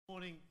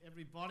morning,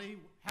 everybody.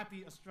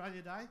 Happy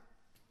Australia Day.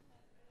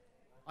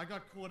 I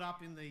got caught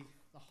up in the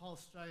whole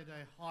Australia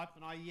Day hype,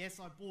 and I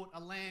bought a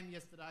lamb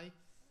yesterday.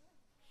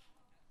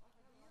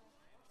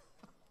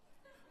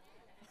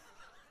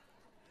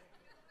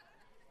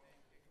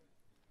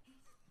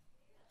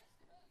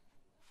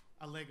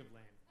 A leg of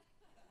lamb.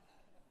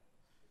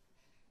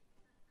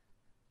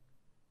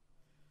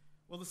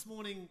 Well, this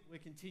morning we're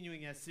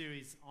continuing our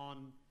series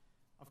on,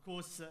 of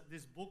course,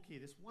 this book here,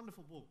 this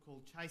wonderful book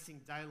called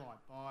Chasing Daylight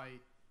by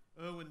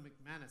Erwin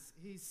McManus.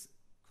 He's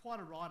quite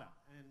a writer,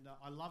 and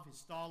I love his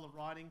style of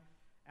writing,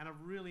 and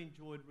I've really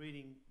enjoyed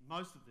reading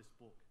most of this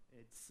book.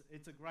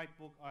 It's a great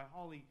book. I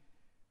wholly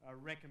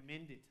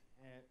recommend it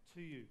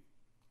to you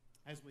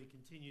as we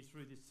continue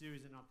through this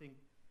series, and I think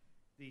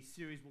the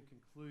series will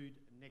conclude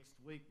next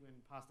week when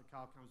Pastor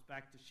Carl comes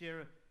back to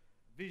share a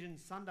Vision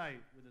Sunday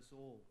with us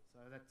all. So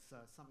that's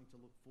something to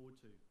look forward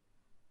to.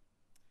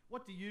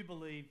 What do you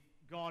believe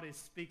God is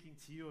speaking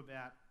to you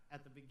about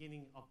at the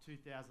beginning of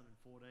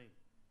 2014?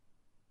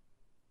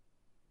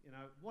 You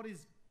know, what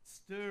is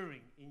stirring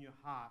in your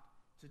heart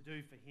to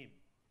do for Him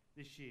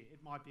this year? It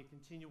might be a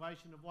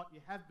continuation of what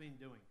you have been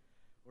doing,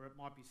 or it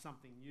might be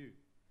something new.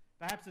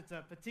 Perhaps it's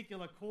a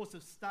particular course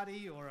of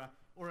study or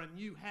a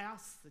new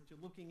house that you're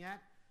looking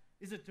at.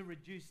 Is it to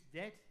reduce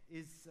debt?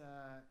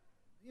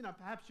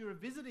 Perhaps you're a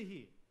visitor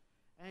here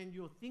and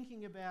you're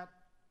thinking about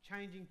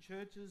changing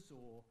churches,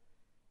 or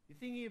you're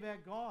thinking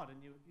about God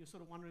and you're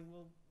sort of wondering,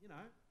 well,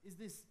 is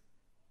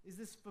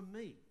this for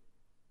me?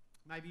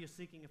 Maybe you're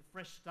seeking a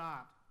fresh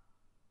start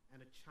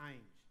and a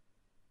change.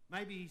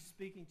 Maybe He's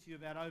speaking to you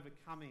about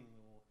overcoming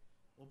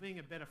or being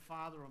a better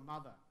father or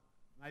mother.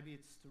 Maybe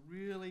it's to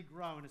really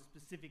grow in a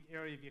specific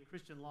area of your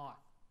Christian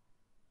life,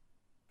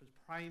 to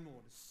pray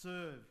more, to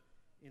serve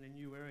in a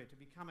new area, to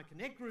become a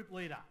connect group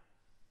leader.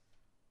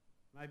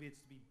 Maybe it's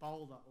to be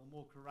bolder or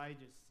more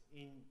courageous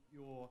in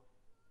your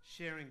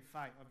sharing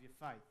of your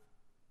faith.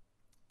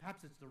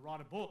 Perhaps it's to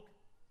write a book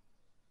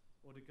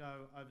or to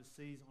go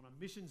overseas on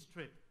a missions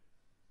trip,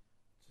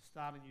 to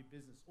start a new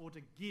business, or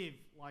to give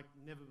like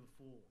never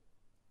before.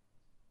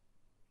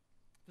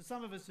 For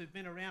some of us who've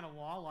been around a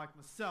while, like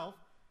myself,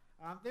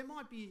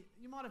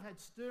 you might have had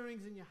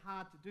stirrings in your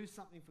heart to do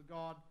something for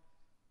God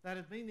that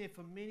have been there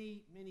for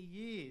many, many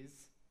years,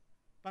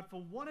 but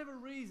for whatever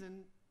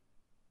reason,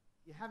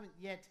 you haven't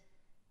yet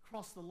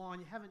crossed the line,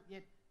 you haven't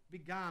yet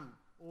begun,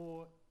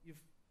 or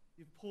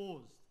you've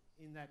paused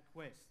in that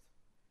quest.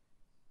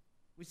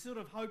 We're sort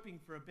of hoping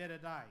for a better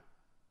day,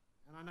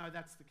 and I know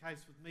that's the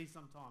case with me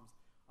sometimes.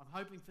 I'm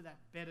hoping for that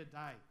better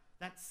day,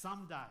 that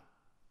someday.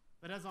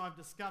 But as I've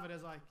discovered,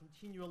 as I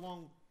continue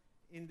along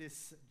in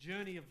this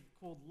journey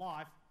called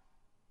life,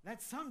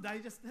 that someday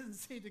just doesn't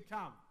seem to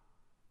come.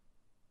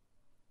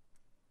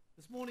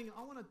 This morning,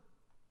 I want to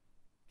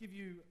give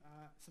you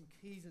some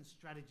keys and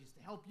strategies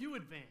to help you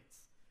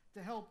advance,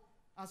 to help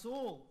us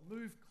all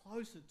move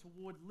closer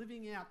toward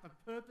living out the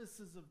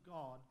purposes of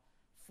God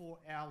for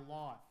our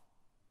life.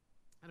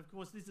 And of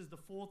course, this is the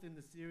fourth in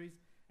the series,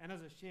 and as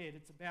I shared,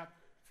 it's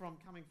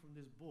coming from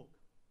this book.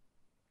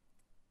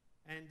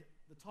 And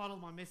the title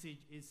of my message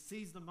is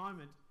Seize the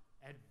Moment,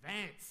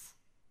 Advance.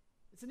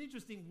 It's an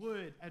interesting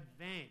word,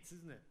 advance,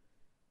 isn't it?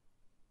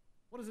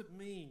 What does it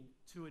mean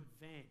to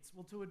advance?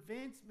 Well, to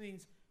advance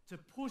means to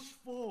push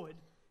forward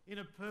in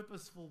a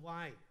purposeful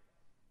way.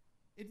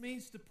 It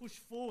means to push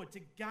forward, to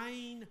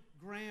gain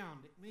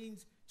ground. It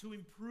means to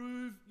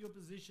improve your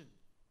position.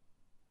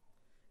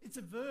 It's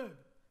a verb,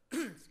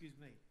 excuse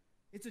me.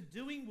 It's a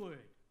doing word.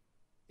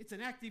 It's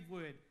an active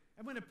word.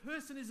 And when a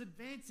person is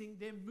advancing,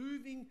 they're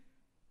moving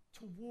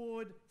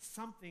toward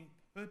something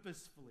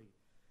purposefully.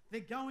 They're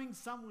going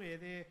somewhere.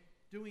 They're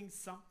doing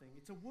something.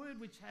 It's a word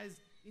which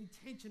has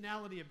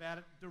intentionality about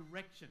it,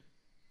 direction.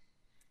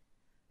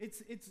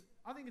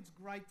 I think it's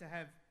great to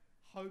have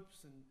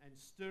hopes and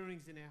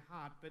stirrings in our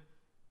heart, but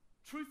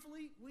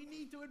truthfully, we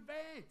need to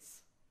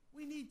advance.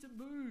 We need to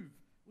move.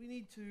 We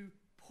need to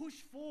push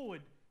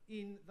forward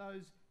in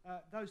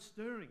those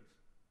stirrings.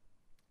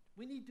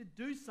 We need to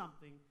do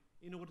something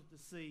in order to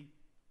see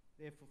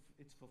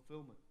its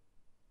fulfillment.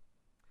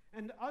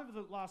 And over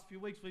the last few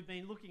weeks, we've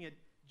been looking at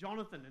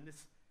Jonathan and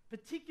this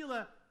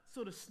particular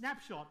sort of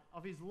snapshot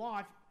of his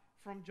life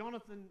from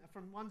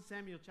 1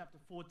 Samuel chapter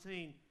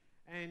 14.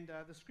 And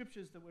the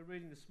scriptures that we're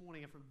reading this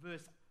morning are from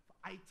verse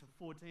 8 to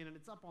 14, and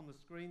it's up on the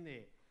screen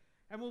there.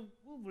 And we'll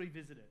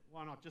revisit it.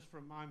 Why not, just for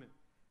a moment.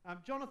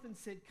 Jonathan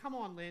said, "Come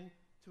on, Len,"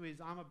 to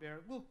his armor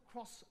bearer. "We'll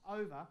cross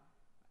over,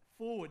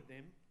 forward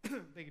them,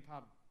 beg your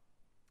pardon,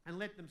 and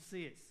let them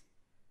see us."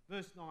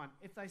 Verse 9,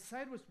 "If they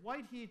say to us,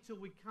 'Wait here till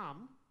we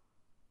come,'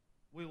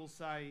 we will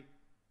say,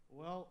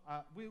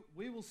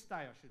 we will stay,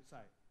 I should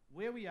say,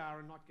 where we are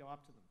and not go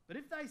up to them. But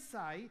if they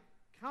say,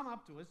 'Come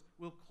up to us,'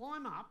 we'll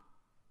climb up,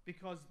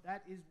 because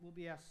will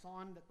be our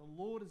sign that the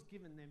Lord has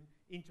given them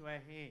into our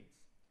hands."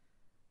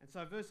 And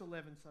so verse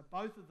 11, "So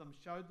both of them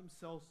showed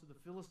themselves to the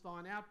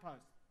Philistine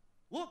outpost.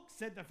 'Look,'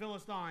 said the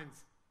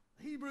Philistines,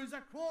 'the Hebrews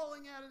are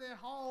crawling out of their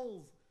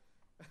holes.'"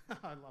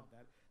 I love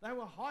that. "They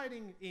were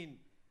hiding in,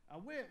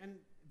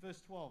 and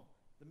verse 12,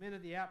 The men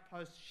of the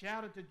outpost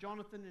shouted to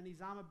Jonathan and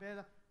his armor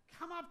bearer,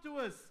 "Come up to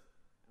us,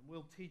 and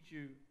we'll teach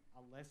you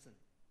a lesson."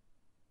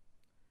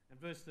 And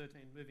verse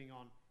 13, moving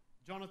on.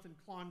 Jonathan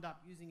climbed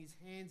up using his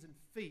hands and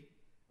feet,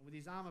 and with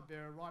his armor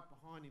bearer right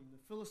behind him. The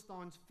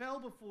Philistines fell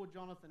before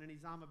Jonathan, and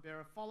his armor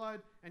bearer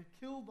followed and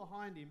killed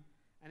behind him.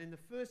 And in the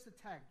first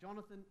attack,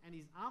 Jonathan and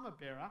his armor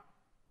bearer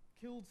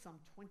killed some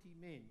 20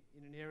 men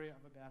in an area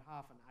of about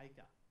half an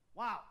acre.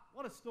 Wow,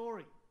 what a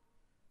story.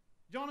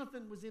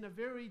 Jonathan was in a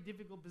very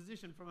difficult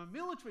position from a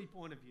military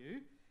point of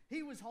view.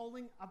 He was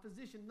holding a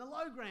position in the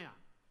low ground.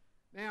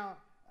 Now,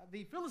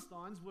 the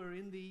Philistines were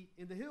in the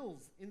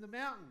hills, in the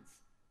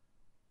mountains.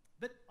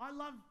 But I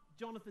love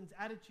Jonathan's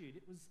attitude.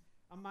 It was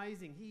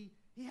amazing.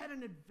 He had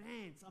an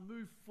advance, a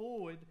move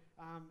forward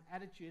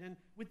attitude. And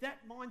with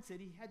that mindset,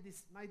 he had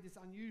made this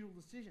unusual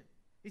decision.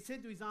 He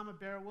said to his armor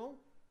bearer, "Well,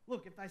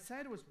 look, if they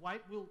say to us,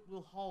 wait,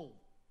 we'll hold.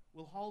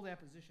 We'll hold our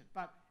position.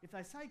 But if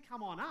they say,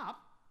 come on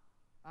up,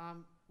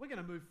 we're going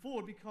to move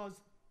forward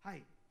because,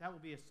 hey, that will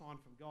be a sign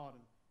from God."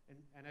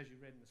 And as you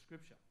read in the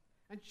scripture.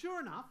 And sure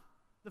enough,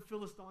 the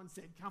Philistines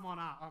said, "Come on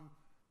up.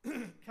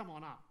 Come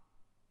on up."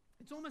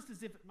 It's almost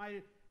as if it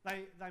made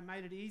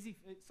it easy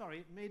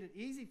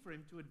for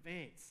him to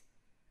advance,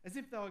 as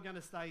if they were going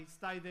to stay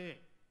there.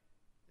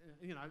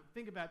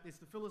 Think about this.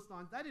 The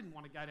Philistines, they didn't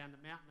want to go down the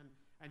mountain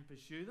and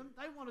pursue them.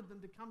 They wanted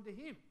them to come to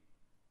him.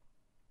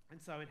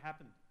 And so it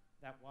happened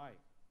that way.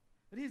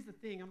 But here's the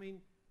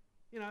thing.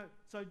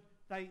 So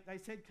they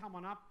said, "Come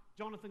on up."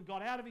 Jonathan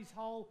got out of his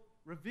hole,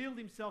 revealed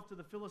himself to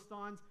the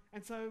Philistines.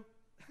 And so,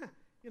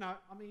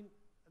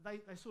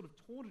 they sort of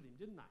taunted him,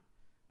 didn't they?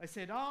 They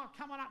said, "Oh,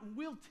 come on up and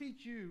we'll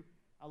teach you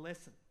a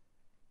lesson."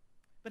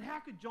 But how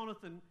could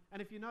Jonathan,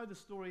 and if you know the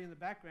story in the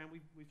background,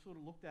 we've sort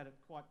of looked at it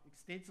quite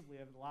extensively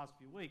over the last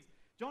few weeks.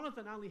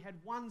 Jonathan only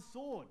had one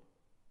sword.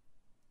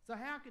 So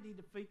how could he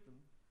defeat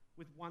them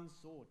with one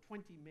sword?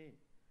 20 men,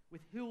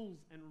 with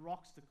hills and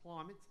rocks to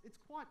climb. It's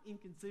quite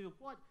inconceivable,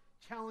 quite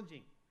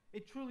challenging.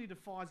 It truly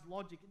defies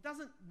logic. It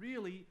doesn't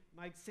really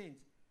make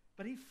sense.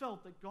 But he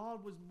felt that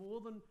God was more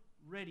than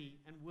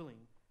ready and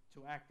willing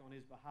to act on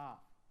his behalf.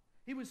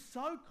 He was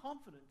so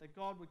confident that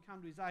God would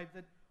come to his aid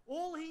that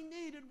all he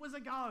needed was a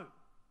go.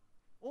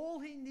 All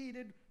he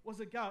needed was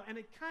a go. And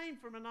it came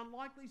from an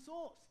unlikely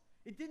source.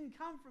 It didn't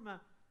come from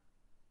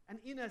an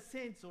inner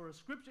sense or a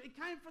scripture. It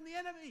came from the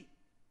enemy.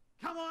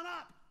 "Come on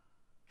up.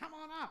 Come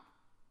on up."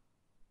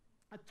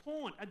 A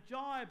taunt, a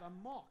jibe, a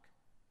mock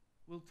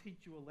will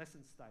teach you a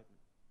lesson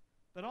statement.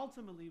 But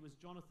ultimately it was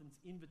Jonathan's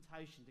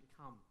invitation to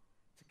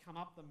come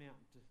up the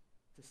mountain,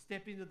 to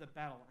step into the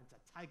battle and to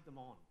take them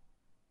on.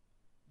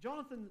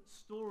 Jonathan's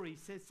story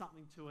says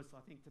something to us,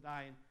 I think,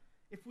 today. And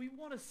if we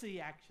want to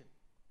see action,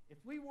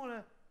 if we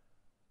want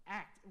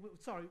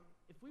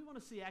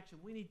to see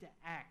action, we need to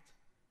act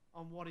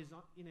on what is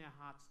in our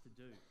hearts to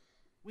do.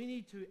 We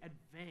need to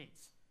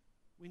advance.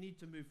 We need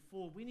to move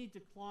forward. We need to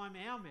climb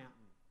our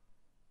mountain.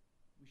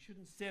 We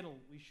shouldn't settle.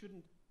 We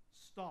shouldn't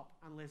stop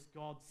unless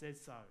God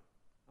says so,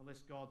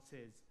 unless God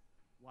says,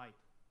 wait.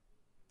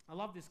 I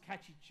love this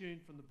catchy tune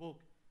from the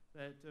book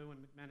that Erwin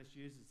McManus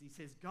uses. He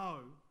says,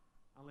 "Go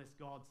unless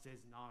God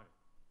says no."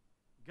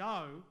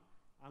 Go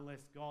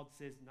unless God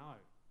says no.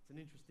 It's an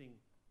interesting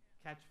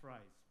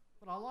catchphrase,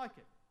 but I like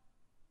it.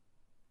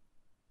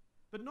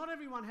 But not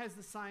everyone has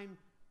the same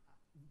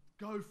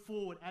go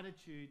forward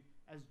attitude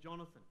as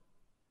Jonathan.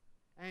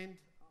 And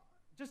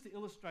just to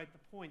illustrate the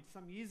point,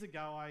 some years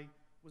ago I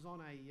was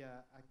on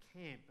a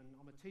camp, and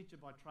I'm a teacher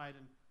by trade,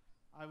 and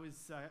I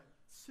was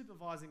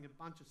supervising a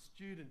bunch of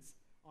students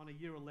on a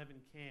Year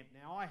 11 camp.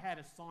 Now, I had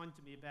assigned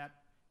to me about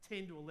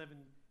 10 to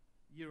 11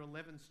 Year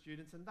 11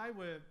 students, and they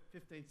were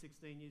 15,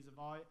 16 years of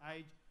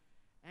age.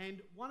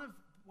 And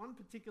one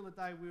particular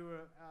day, we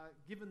were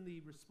given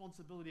the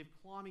responsibility of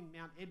climbing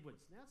Mount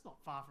Edwards. Now, it's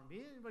not far from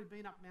here. Anybody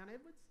been up Mount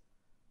Edwards?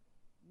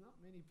 Not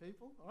many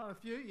people. All right, a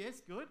few,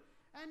 yes, good.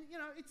 And,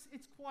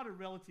 it's quite a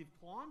relative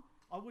climb.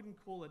 I wouldn't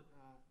call it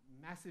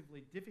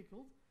massively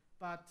difficult,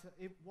 but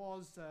it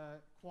was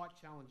quite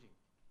challenging.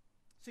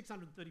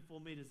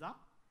 634 metres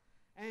up.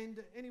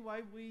 And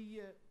anyway,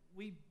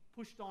 we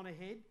pushed on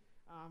ahead,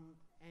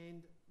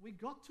 and we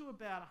got to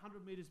about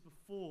 100 metres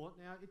before.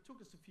 Now, it took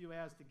us a few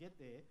hours to get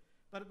there,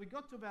 but we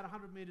got to about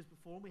 100 metres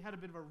before, and we had a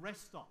bit of a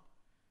rest stop.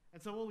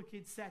 And so all the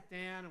kids sat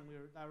down, and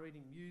they were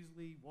eating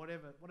muesli,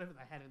 whatever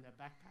they had in their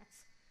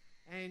backpacks.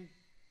 And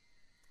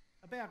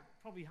about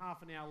probably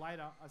half an hour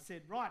later, I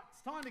said, "Right,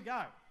 it's time to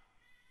go."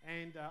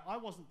 And I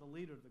wasn't the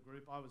leader of the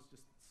group. I was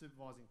just the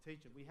supervising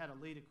teacher. We had a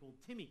leader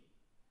called Timmy.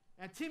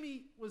 Now,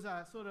 Timmy was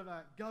a sort of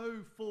a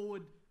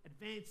go-forward,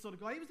 advanced sort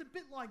of guy. He was a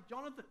bit like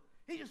Jonathan.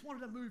 He just wanted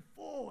to move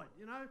forward,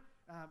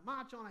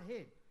 march on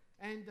ahead.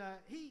 And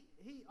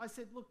I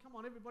said, "Look, come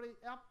on, everybody,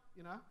 up,"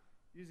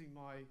 using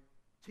my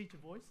teacher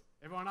voice.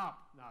 "Everyone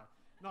up." No,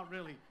 not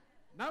really.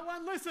 No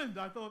one listened.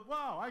 I thought,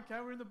 wow,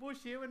 okay, we're in the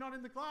bush here. We're not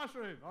in the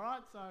classroom. All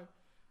right, so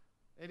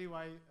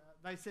anyway,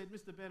 they said,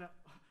 "Mr. Bennett,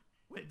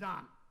 we're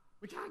done.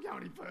 We can't go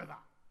any further.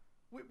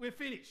 We're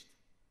finished.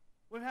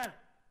 We've had it."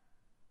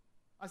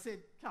 I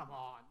said, "Come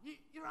on,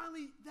 you're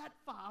only that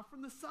far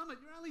from the summit.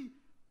 You're only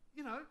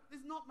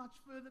there's not much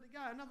further to go.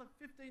 Another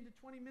 15 to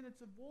 20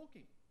 minutes of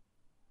walking.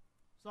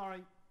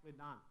 Sorry, we're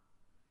done.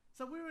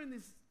 So we were in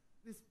this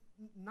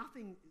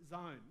nothing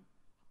zone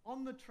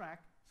on the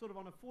track, sort of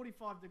on a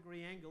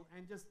 45-degree angle,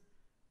 and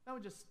they were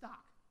just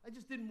stuck. They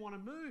just didn't want to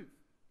move.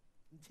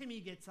 And Timmy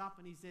gets up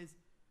and he says,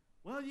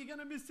 well, you're going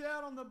to miss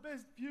out on the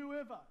best view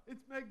ever.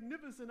 It's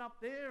magnificent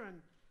up there.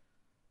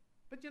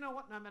 But you know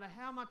what? No matter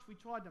how much we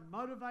tried to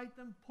motivate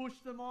them, push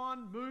them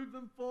on, move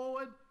them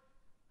forward,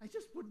 they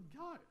just wouldn't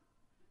go.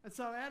 And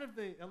so out of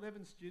the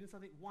 11 students, I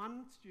think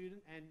one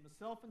student and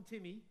myself and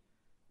Timmy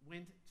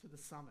went to the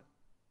summit.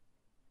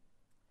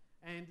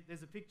 And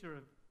there's a picture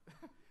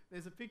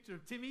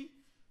of Timmy.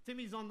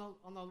 Timmy's on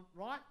the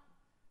right,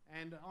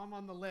 and I'm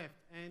on the left.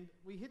 And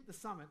we hit the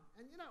summit.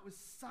 And it was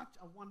such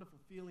a wonderful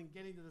feeling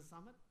getting to the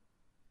summit.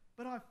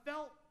 But I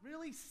felt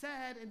really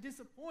sad and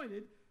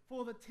disappointed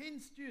for the 10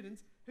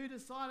 students who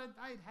decided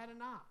they'd had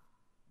enough.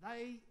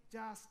 They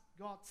just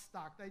got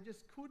stuck. They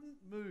just couldn't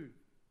move.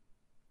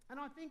 And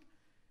I think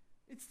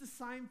it's the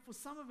same for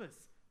some of us.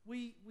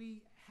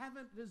 We have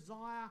a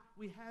desire,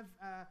 we have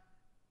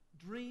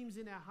dreams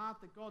in our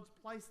heart that God's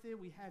placed there,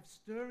 we have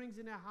stirrings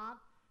in our heart,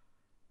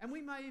 and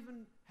we may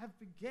even have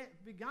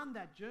begun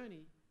that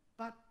journey,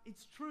 but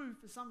it's true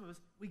for some of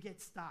us, we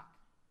get stuck.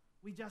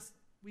 We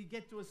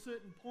get to a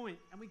certain point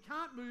and we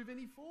can't move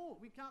any forward,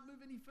 we can't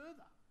move any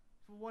further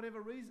for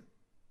whatever reason.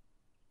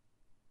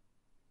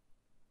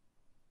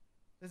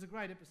 There's a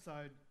great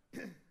episode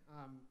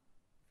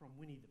from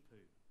Winnie the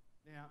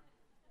Pooh. Now,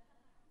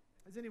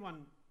 has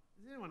anyone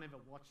ever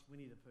watched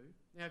Winnie the Pooh?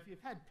 Now, if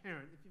you've had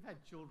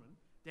children,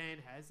 Dan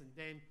has, and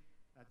Dan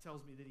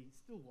tells me that he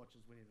still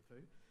watches Winnie the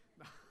Pooh.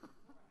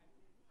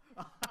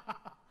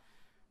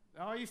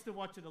 Now, I used to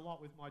watch it a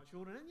lot with my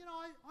children, and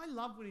I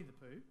love Winnie the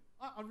Pooh.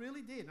 I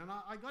really did, and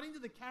I got into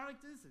the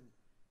characters,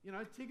 and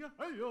Tigger,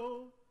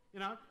 hey-yo,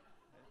 and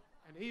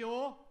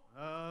Eeyore,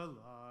 hello,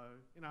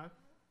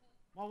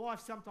 My wife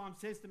sometimes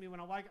says to me when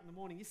I wake up in the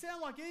morning, you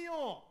sound like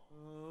Eeyore.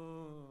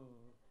 Oh.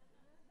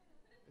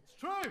 It's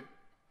true.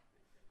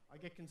 I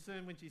get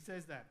concerned when she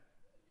says that.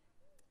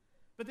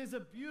 But there's a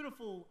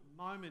beautiful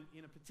moment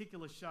in a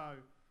particular show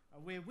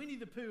where Winnie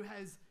the Pooh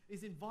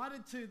is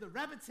invited to the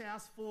rabbit's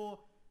house for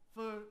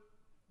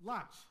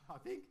lunch, I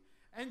think.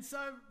 And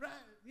so,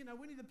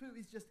 Winnie the Pooh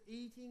is just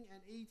eating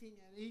and eating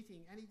and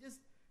eating, and he just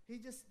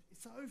is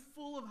so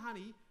full of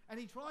honey, and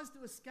he tries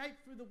to escape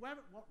through the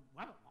rabbit woman.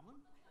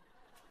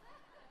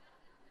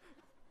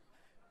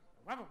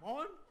 Rabbit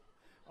woman?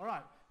 All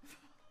right.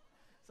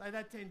 Say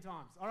that 10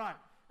 times. All right.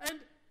 And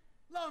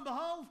lo and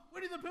behold,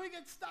 Winnie the Pooh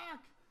gets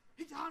stuck.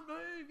 He can't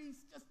move.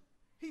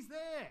 He's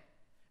there.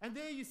 And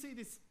there you see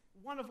this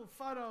wonderful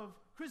photo of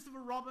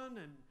Christopher Robin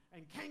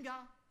and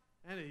Kanga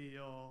and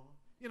Eeyore.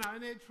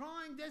 And they're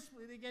trying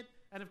desperately to get,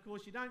 and of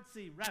course you don't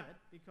see Rabbit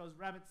because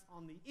Rabbit's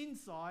on the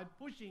inside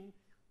pushing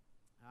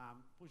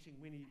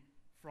Winnie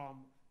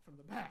from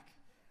the back.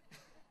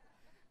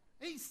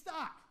 He's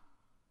stuck.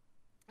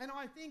 And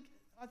I think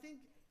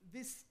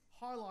this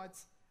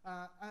highlights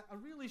a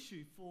real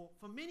issue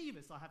for many of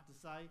us, I have to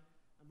say,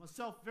 and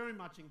myself very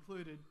much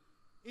included,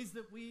 is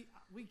that we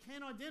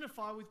can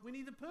identify with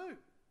Winnie the Pooh.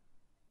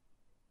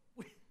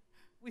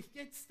 We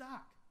get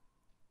stuck.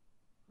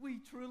 We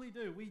truly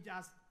do. We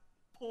just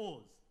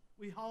pause.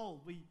 We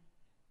hold. We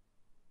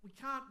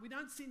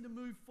don't seem to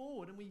move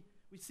forward, and we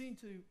seem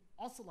to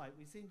oscillate.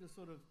 We seem to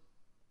sort of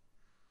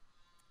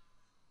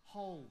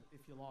hold,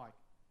 if you like.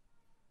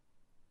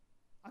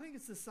 I think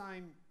it's the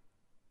same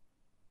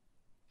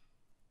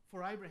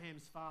for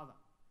Abraham's father.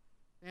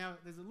 Now,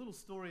 there's a little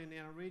story in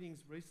our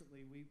readings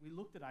recently. We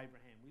looked at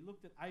Abraham. We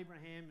looked at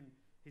Abraham and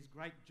his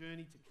great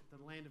journey to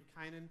the land of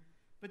Canaan.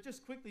 But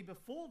just quickly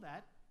before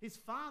that, his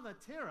father,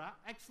 Terah,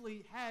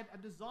 actually had a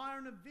desire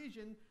and a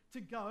vision to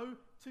go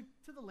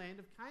to the land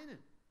of Canaan.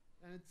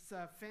 And it's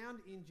found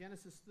in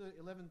Genesis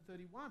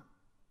 11:31.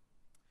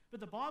 But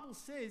the Bible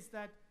says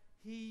that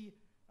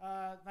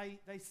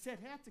they set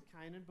out to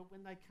Canaan, but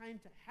when they came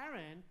to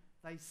Haran,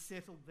 they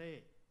settled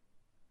there.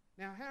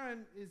 Now,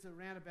 Haran is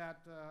around about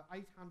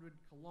 800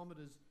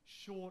 kilometres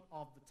short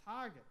of the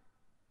target.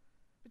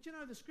 But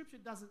the scripture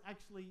doesn't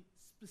actually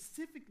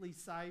specifically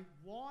say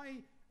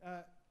why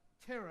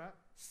Terah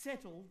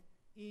settled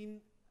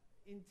in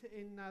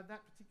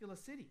that particular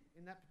city,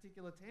 in that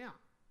particular town.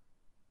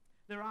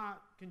 There are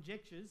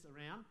conjectures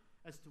around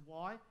as to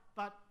why,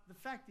 but the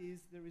fact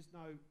is there is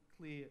no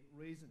clear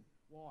reason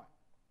why.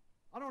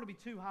 I don't want to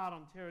be too hard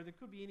on Terah. There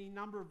could be any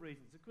number of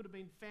reasons. It could have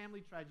been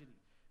family tragedy.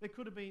 There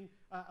could have been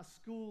a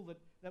school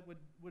that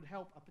would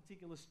help a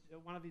particular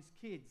one of his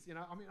kids.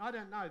 I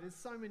don't know. There's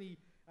so many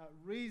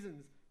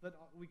reasons that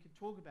we could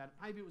talk about it.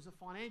 Maybe it was a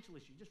financial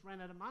issue. Just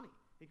ran out of money.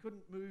 He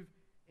couldn't move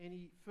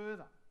any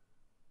further.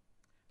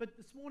 But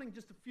this morning,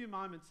 just a few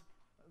moments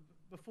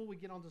before we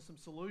get onto some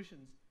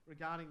solutions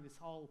regarding this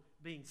whole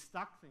being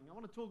stuck thing, I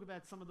want to talk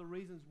about some of the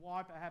reasons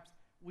why perhaps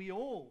we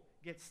all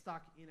get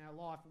stuck in our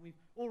life. And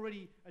we've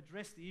already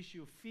addressed the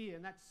issue of fear,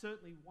 and that's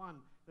certainly one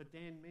that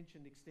Dan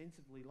mentioned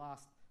extensively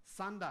last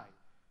Sunday.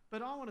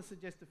 But I want to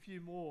suggest a few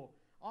more.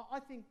 I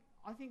think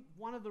I think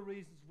one of the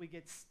reasons we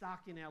get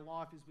stuck in our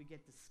life is we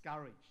get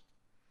discouraged.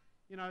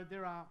 You know,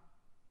 there are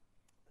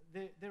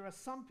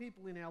some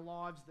people in our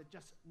lives that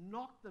just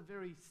knock the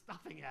very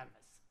stuffing out of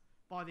us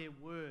by their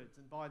words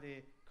and by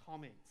their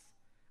comments.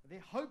 They're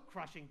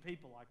hope-crushing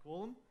people, I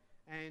call them,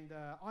 and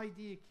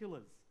idea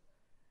killers.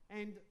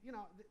 And, you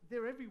know,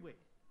 they're everywhere.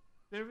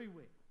 They're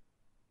everywhere.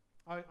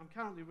 I'm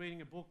currently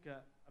reading a book,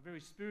 a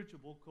very spiritual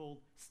book called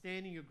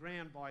Standing Your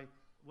Ground by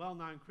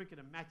well-known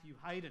cricketer Matthew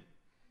Hayden.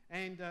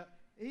 And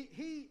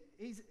he's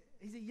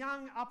a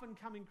young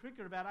up-and-coming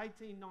cricketer, about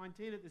 18,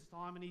 19 at this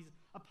time, and he's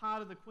a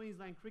part of the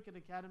Queensland Cricket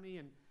Academy.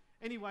 And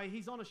anyway,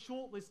 he's on a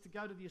short list to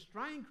go to the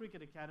Australian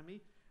Cricket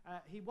Academy.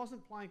 He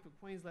wasn't playing for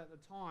Queensland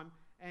at the time,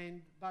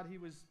 but he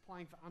was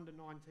playing for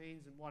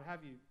under-19s and what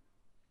have you.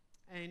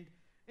 And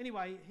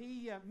anyway,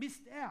 he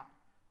missed out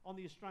on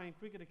the Australian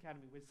Cricket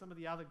Academy, where some of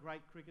the other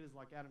great cricketers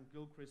like Adam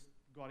Gilchrist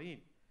got in.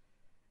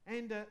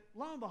 And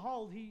lo and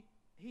behold,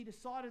 he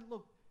decided,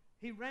 look,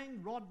 he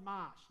rang Rod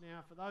Marsh.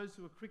 Now, for those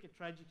who are cricket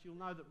tragics, you'll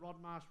know that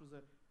Rod Marsh was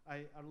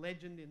a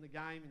legend in the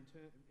game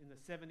in the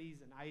 70s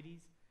and 80s.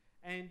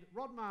 And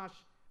Rod Marsh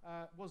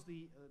was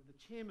the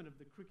chairman of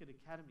the Cricket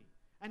Academy.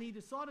 And he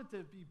decided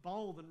to be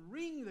bold and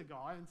ring the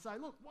guy and say,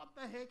 look, what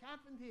the heck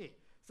happened here?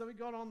 So he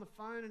got on the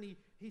phone and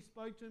he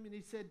spoke to him and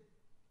he said,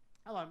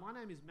 hello, my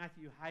name is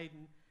Matthew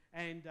Hayden,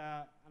 and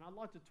I'd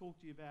like to talk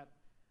to you about...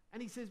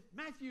 And he says,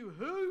 Matthew,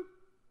 who?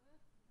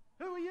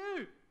 Who are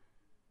you?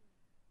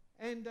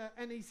 And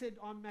he said,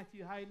 I'm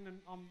Matthew Hayden, and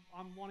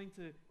I'm want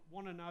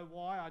to know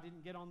why I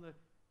didn't get on the...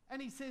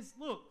 And he says,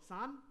 look,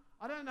 son,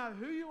 I don't know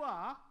who you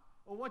are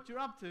or what you're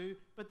up to,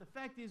 but the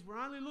fact is we're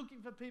only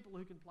looking for people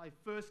who can play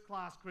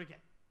first-class cricket.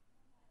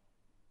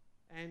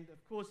 And,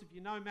 of course, if you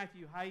know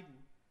Matthew Hayden,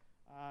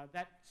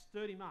 that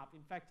stirred him up.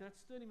 In fact, that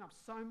stirred him up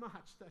so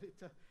much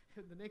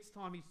that the next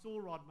time he saw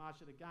Rod Marsh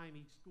at a game,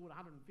 he scored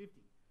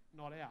 150,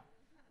 not out.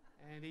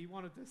 And he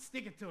wanted to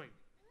stick it to him.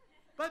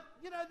 But,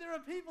 you know, there are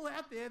people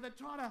out there that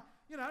try to,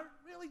 you know,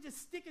 really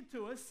just stick it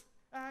to us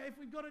if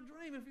we've got a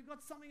dream, if we've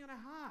got something on our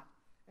heart.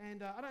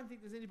 And I don't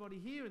think there's anybody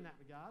here in that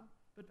regard,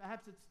 but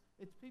perhaps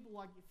it's people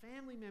like your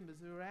family members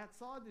who are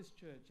outside this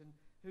church and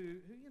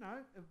who you know,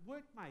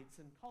 workmates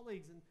and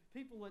colleagues and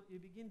people that you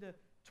begin to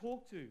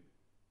talk to.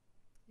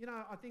 You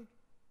know, I think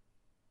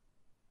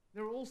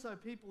there are also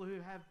people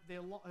who have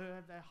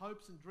their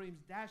hopes and dreams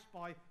dashed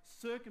by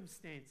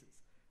circumstances,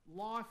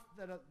 life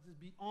that are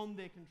beyond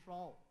their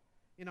control.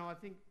 You know, I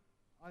think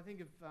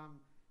of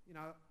you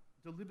know,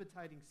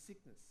 debilitating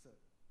sickness,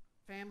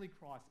 family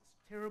crisis,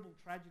 terrible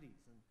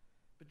tragedies and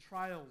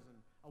betrayals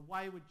and a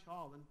wayward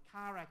child and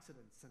car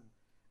accidents and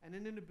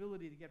an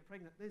inability to get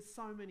pregnant. There's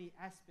so many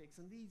aspects,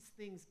 and these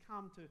things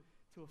come to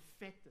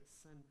affect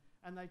us,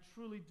 and they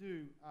truly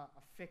do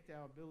affect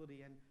our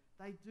ability, and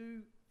they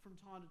do from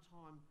time to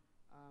time,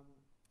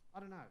 I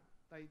don't know,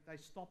 they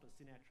stop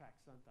us in our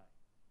tracks, don't they?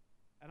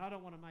 And I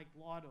don't want to make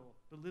light or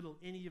belittle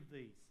any of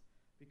these,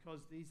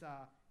 because these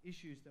are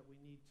issues that we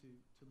need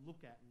to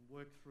look at and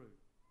work through.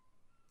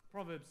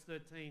 Proverbs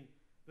 13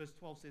 verse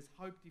 12 says,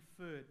 hope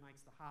deferred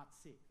makes the heart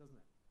sick, doesn't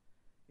it?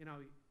 You know,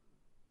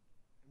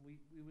 and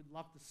we would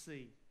love to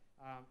see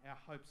our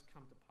hopes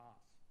come to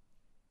pass.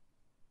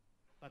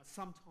 But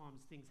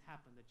sometimes things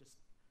happen that just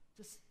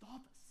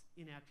stop us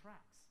in our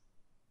tracks.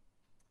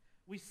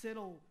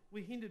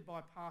 We're hindered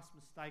by past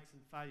mistakes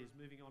and failures,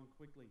 moving on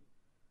quickly.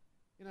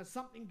 You know,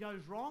 something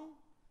goes wrong,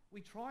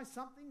 we try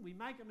something, we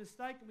make a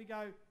mistake, and we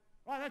go,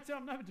 right, that's it,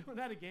 I'm never doing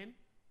that again.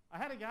 I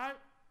had a go,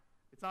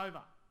 it's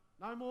over,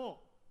 no more.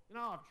 You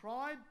know, I've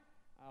tried,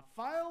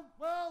 failed,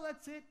 well,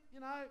 that's it,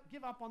 you know,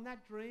 give up on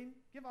that dream,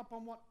 give up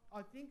on what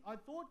I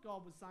thought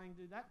God was saying,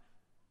 do that,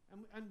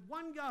 and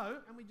one go,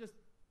 and we just,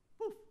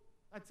 poof,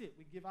 that's it,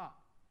 we give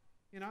up.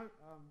 You know,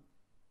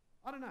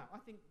 I don't know, I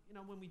think, you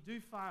know, when we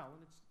do fail,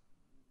 and it's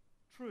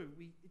true,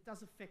 it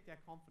does affect our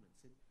confidence,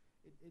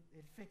 it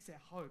affects our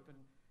hope, and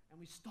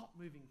we stop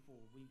moving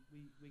forward,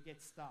 we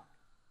get stuck.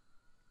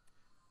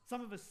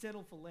 Some of us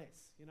settle for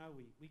less, you know,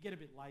 we get a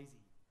bit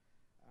lazy.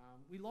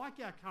 We like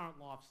our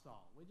current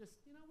lifestyle. We're just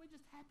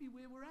happy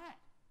where we're at.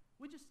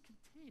 We're just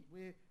content.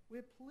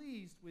 We're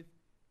pleased with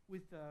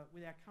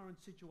our current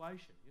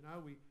situation. You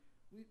know,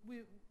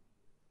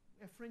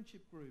 our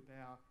friendship group,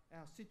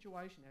 our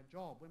situation, our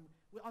job.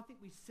 I think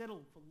we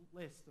settle for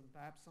less than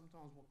perhaps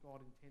sometimes what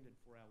God intended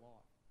for our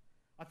life.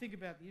 I think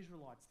about the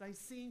Israelites. They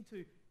seem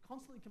to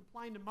constantly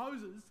complain to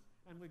Moses,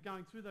 and we're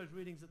going through those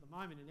readings at the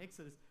moment in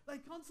Exodus. They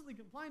constantly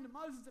complain to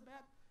Moses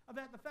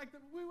about the fact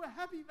that we were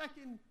happy back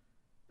in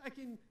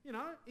you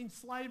know, in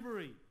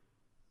slavery.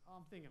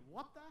 I'm thinking,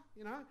 what the?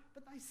 You know,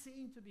 but they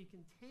seem to be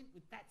content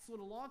with that sort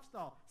of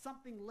lifestyle,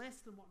 something less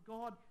than what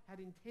God had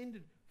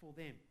intended for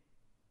them.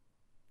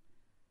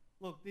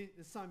 Look,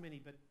 there's so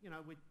many, but you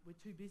know, we're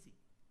too busy.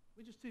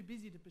 We're just too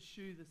busy to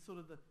pursue the sort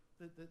of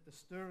the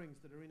stirrings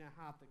that are in our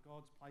heart that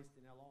God's placed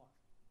in our life.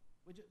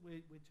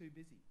 We're too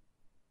busy.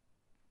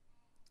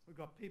 We've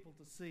got people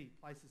to see,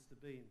 places to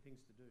be, and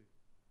things to do.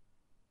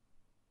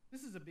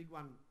 This is a big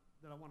one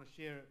that I want to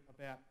share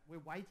about.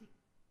 We're waiting.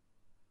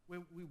 We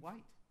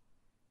wait.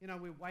 You know,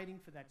 we're waiting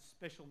for that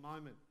special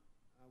moment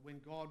when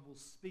God will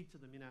speak to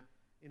them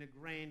in a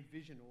grand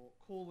vision or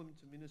call them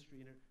to ministry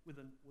with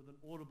an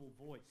audible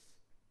voice.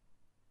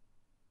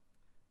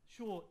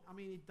 Sure, I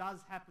mean, it does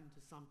happen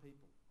to some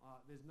people.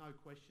 There's no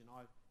question.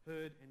 I've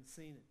heard and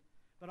seen it.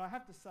 But I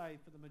have to say,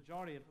 for the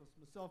majority of us,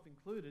 myself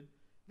included,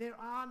 there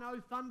are no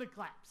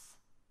thunderclaps.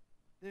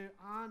 There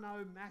are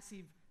no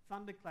massive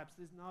thunderclaps.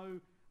 There's no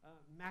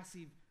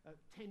massive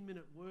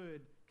 10-minute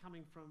word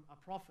coming from a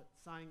prophet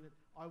saying that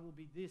I will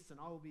be this and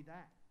I will be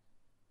that.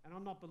 And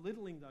I'm not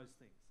belittling those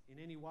things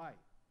in any way.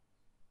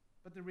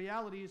 But the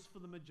reality is, for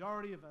the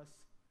majority of us,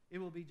 it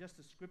will be just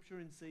a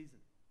scripture in season.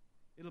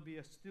 It'll be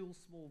a still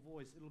small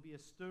voice. It'll be a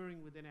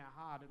stirring within our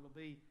heart. It'll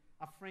be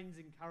a friend's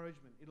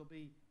encouragement. It'll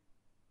be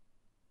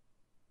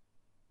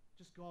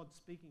just God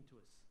speaking to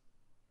us.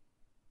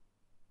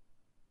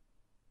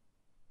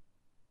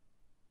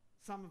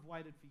 Some have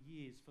waited for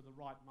years for the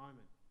right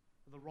moment,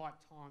 for the right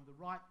time,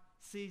 the right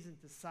season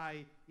to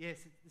say, yes,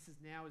 this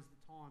is now is the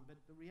time. But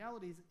the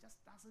reality is it just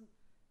doesn't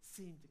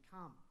seem to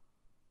come.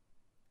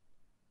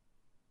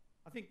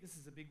 I think this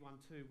is a big one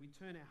too. We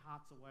turn our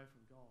hearts away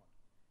from God.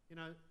 You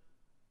know,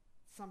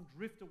 some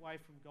drift away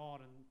from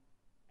God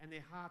and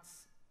their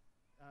hearts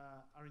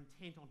are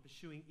intent on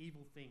pursuing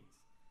evil things.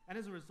 And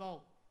as a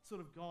result,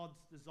 sort of God's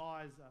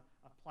desires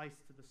are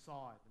placed to the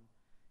side. And,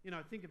 you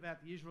know, think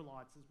about the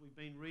Israelites as we've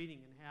been reading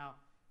and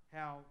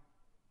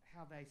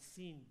how they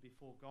sinned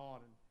before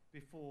God and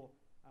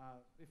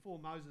before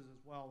Moses as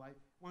well.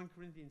 1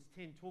 Corinthians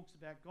 10 talks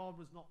about God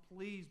was not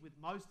pleased with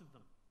most of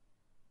them.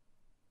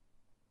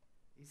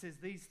 He says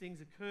these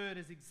things occurred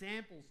as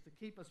examples to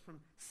keep us from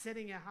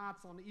setting our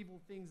hearts on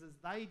evil things as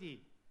they did.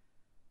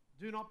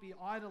 Do not be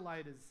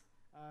idolaters.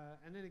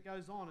 And then it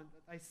goes on, and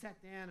they sat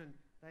down and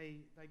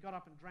they got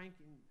up and drank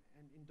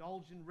and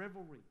indulged in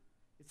revelry.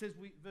 It says,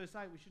 verse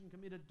 8, we shouldn't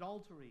commit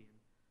adultery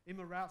and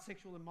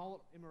sexual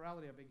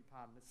immorality, I beg your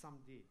pardon, as some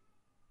did.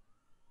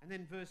 And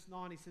then verse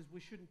 9, he says, we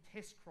shouldn't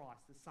test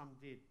Christ, as some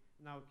did,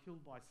 and they were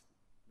killed by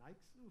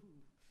snakes. Ooh,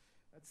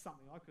 that's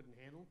something I couldn't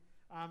handle.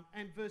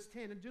 And verse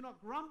 10, and do not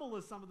grumble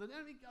as some of them.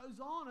 And it goes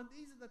on, and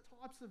these are the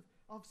types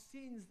of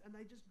sins, and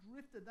they just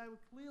drifted. They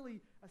were clearly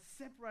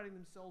separating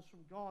themselves from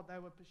God. They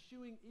were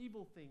pursuing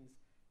evil things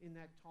in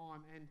that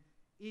time, and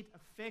it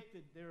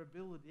affected their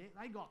ability.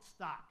 They got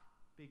stuck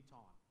big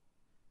time.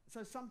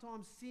 So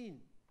sometimes sin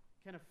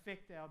can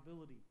affect our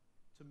ability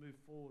to move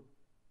forward,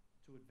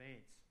 to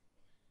advance.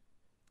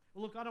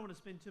 Well, look, I don't want to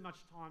spend too much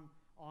time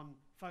on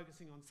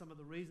focusing on some of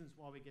the reasons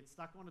why we get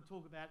stuck. I want to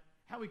talk about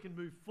how we can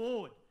move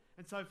forward.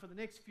 And so for the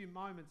next few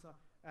moments,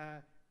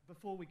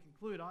 before we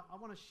conclude, I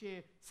want to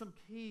share some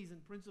keys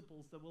and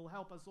principles that will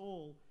help us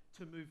all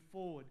to move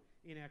forward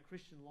in our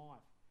Christian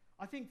life.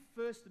 I think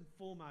first and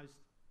foremost,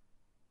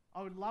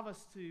 I would love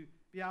us to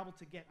be able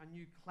to get a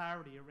new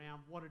clarity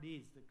around what it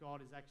is that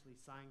God is actually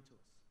saying to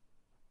us.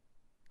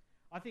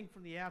 I think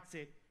from the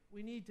outset,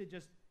 we need to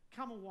just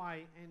come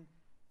away and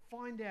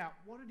find out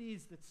what it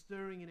is that's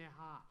stirring in our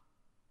heart.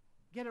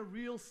 Get a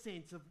real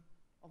sense of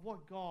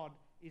what God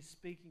is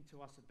speaking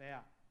to us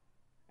about.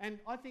 And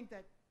I think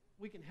that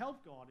we can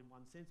help God in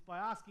one sense by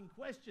asking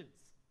questions,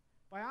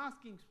 by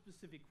asking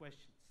specific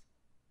questions.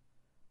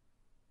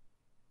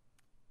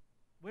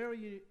 Where are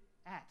you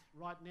at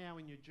right now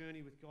in your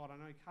journey with God? I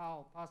know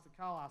Pastor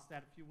Carl asked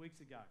that a few weeks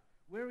ago.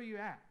 Where are you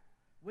at?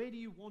 Where do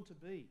you want to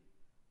be?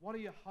 What are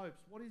your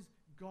hopes? What is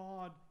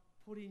God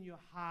put in your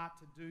heart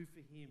to do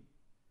for Him?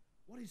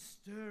 What is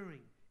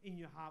stirring in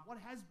your heart? What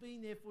has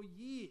been there for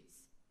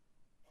years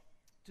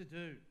to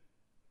do?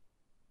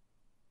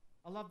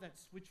 I love that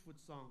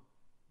Switchfoot song,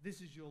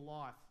 This Is Your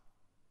Life.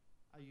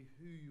 Are you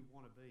who you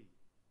want to be?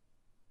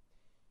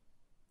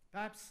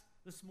 Perhaps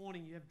this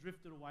morning you have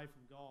drifted away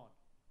from God.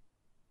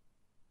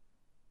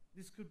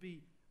 This could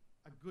be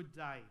a good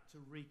day to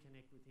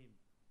reconnect with Him,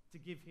 to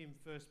give Him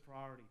first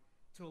priority,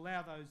 to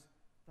allow those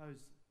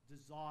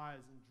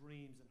desires and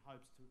dreams and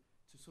hopes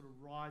to sort of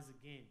rise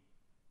again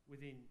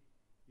within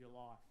your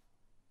life.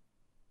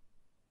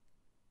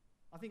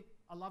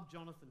 I love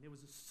Jonathan. There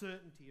was a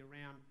certainty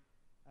around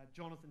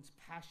Jonathan's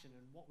passion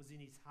and what was in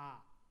his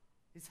heart.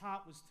 His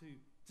heart was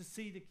to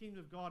see the kingdom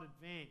of God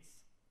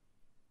advance.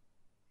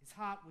 His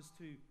heart was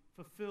to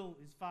fulfill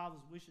his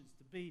father's wishes,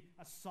 to be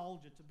a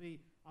soldier, to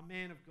be a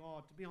man of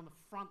God, to be on the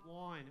front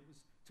line. It was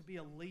to be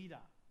a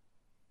leader.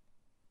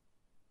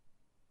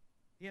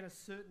 He had a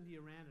certainty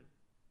around it.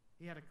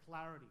 He had a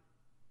clarity.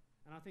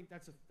 And I think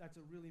that's a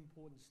really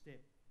important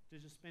step, to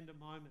just spend a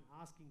moment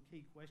asking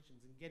key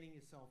questions and getting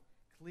yourself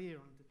clear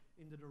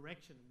in the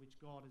direction in which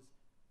God is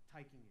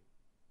taking you.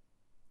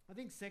 I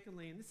think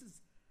secondly, and this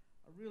is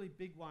a really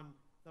big one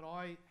that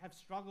I have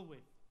struggled with,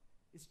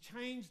 is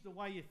change the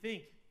way you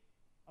think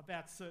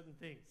about certain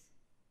things.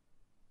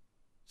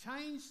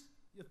 Change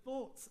your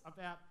thoughts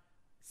about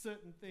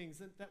certain things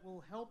that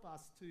will help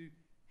us to,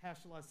 how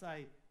shall I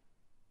say,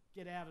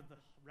 get out of the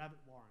rabbit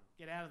warren,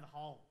 get out of the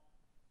hole.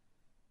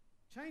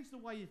 Change the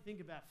way you think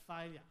about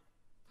failure,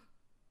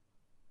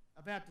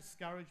 about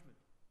discouragement.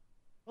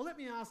 Well, let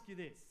me ask you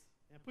this.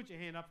 Now, put your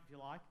hand up if you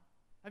like.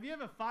 Have you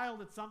ever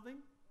failed at something?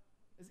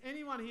 Has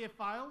anyone here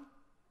failed?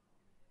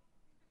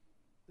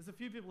 There's a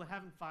few people that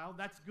haven't failed.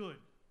 That's good.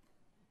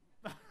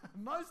 But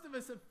most of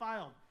us have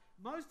failed.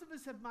 Most of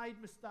us have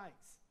made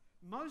mistakes.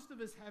 Most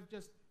of us have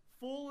just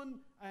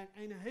fallen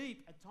in a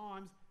heap at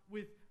times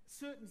with a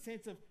certain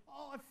sense of,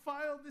 oh, I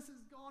failed, this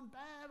has gone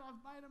bad, I've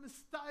made a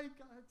mistake,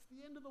 it's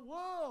the end of the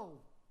world.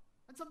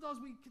 And sometimes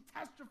we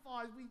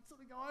catastrophize, we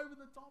sort of go over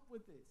the top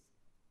with this.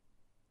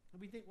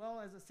 And we think, well,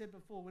 as I said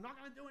before, we're not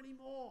going to do any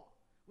more.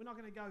 We're not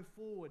going to go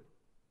forward.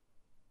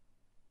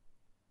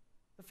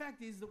 The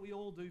fact is that we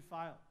all do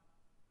fail.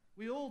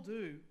 We all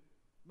do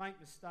make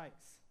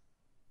mistakes.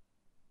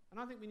 And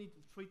I think we need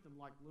to treat them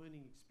like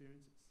learning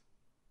experiences.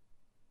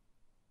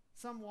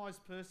 Some wise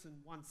person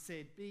once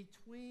said,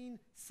 between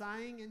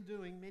saying and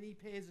doing, many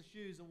pairs of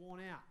shoes are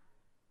worn out.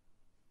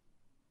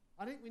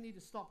 I think we need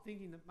to stop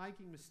thinking that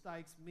making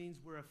mistakes means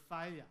we're a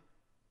failure.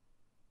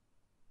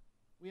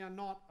 We are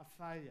not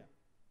a failure,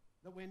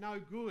 that we're no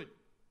good.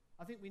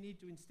 I think we need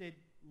to instead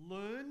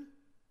learn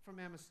from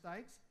our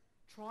mistakes,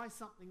 try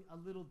something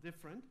a little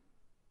different,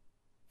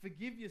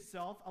 forgive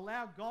yourself,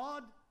 allow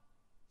God's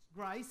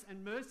grace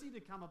and mercy to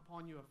come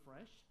upon you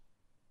afresh,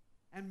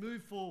 and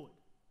move forward.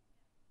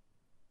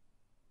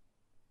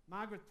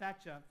 Margaret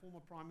Thatcher, former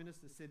Prime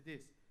Minister, said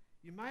this: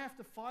 you may have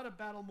to fight a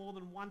battle more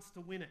than once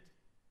to win it.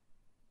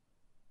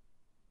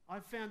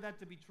 I've found that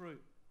to be true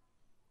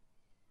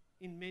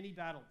in many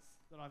battles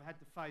that I've had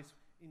to face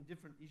in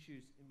different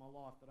issues in my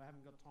life that I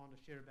haven't got time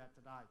to share about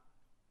today.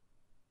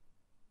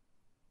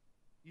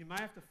 You may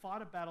have to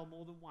fight a battle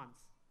more than once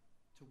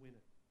to win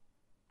it.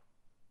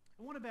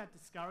 And what about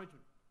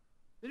discouragement?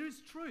 There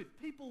is truth.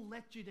 People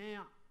let you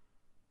down.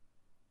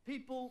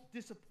 People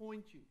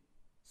disappoint you.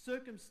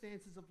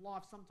 Circumstances of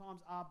life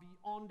sometimes are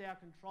beyond our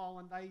control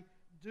and they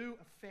do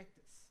affect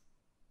us.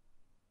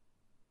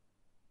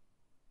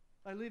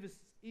 They leave us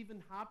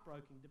even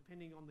heartbroken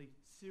depending on the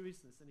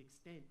seriousness and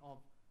extent of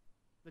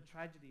the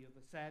tragedy or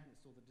the sadness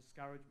or the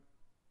discouragement.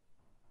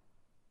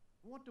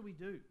 What do we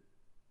do?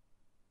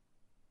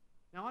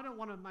 Now, I don't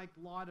want to make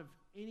light of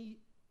any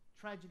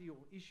tragedy or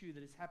issue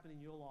that has happened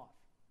in your life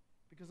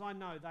because I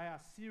know they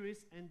are serious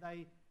and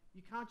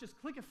you can't just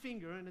click a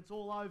finger and it's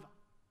all over.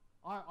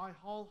 I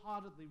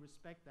wholeheartedly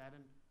respect that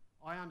and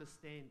I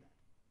understand that.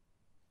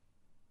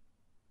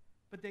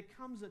 But there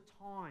comes a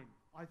time,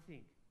 I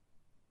think,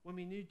 when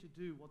we need to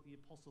do what the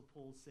Apostle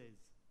Paul says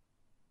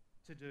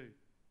to do.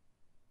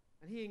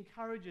 And he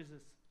encourages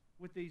us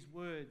with these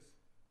words: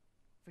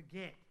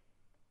 forget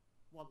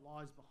what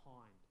lies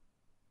behind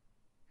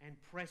and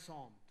press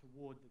on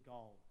toward the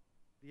goal.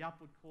 The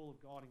upward call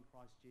of God in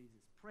Christ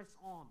Jesus. Press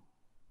on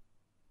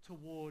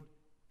toward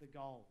the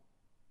goal.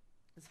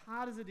 As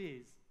hard as it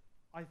is,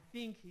 I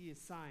think he is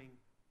saying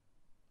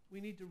we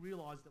need to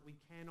realize that we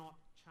cannot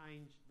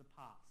change the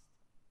past.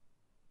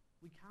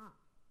 We can't.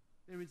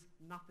 There is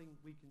nothing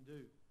we can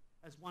do.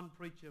 As one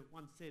preacher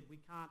once said, we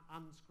can't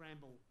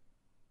unscramble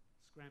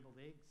scrambled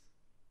eggs,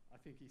 I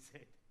think he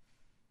said.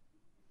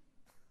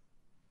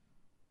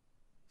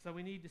 So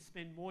we need to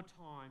spend more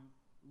time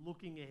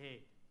looking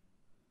ahead.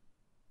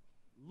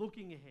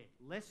 Looking ahead.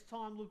 Less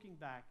time looking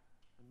back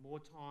and more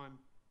time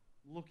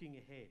looking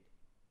ahead.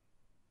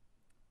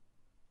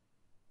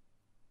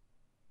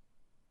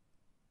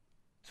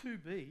 To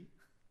be,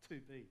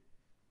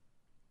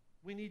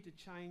 we need to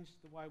change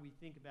the way we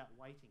think about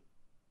waiting.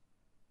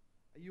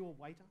 Are you a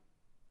waiter?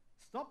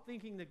 Stop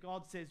thinking that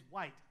God says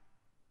wait,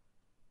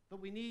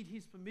 but we need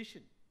his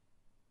permission.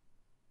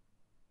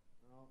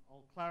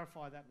 I'll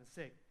clarify that in a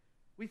sec.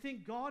 We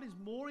think God is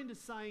more into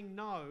saying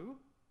no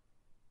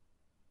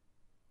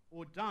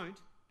or don't,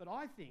 but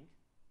I think,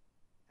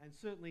 and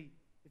certainly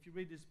if you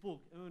read this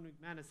book, Erwin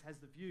McManus has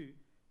the view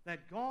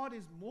that God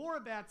is more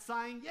about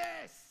saying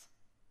yes,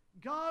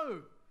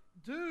 go,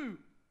 do.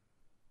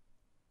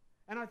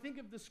 And I think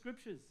of the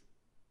scriptures.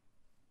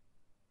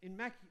 In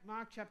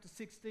Mark chapter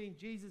 16,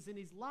 Jesus, in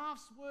his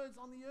last words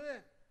on the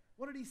earth,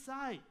 what did he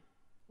say?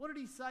 What did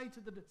he say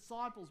to the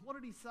disciples? What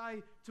did he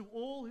say to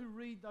all who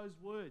read those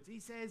words? He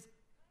says,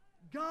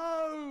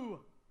 go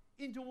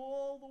into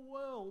all the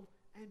world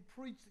and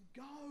preach.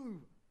 Go.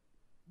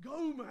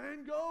 Go,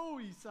 man, go,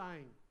 he's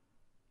saying.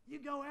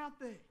 You go out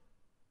there.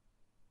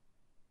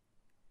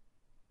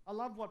 I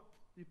love what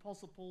the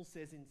Apostle Paul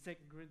says in 2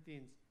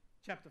 Corinthians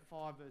chapter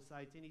 5, verse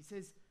 18. He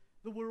says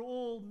that we're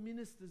all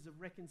ministers of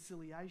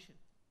reconciliation.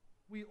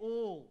 We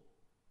all,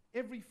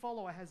 every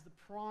follower has the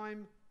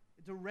prime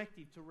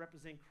directive to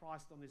represent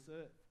Christ on this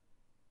earth.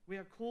 We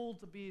are called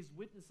to be his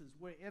witnesses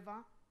wherever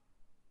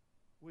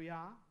we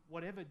are,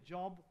 whatever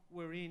job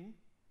we're in,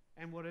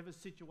 and whatever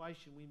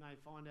situation we may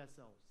find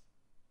ourselves.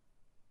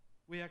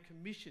 We are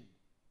commissioned,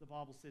 the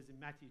Bible says in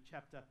Matthew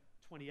chapter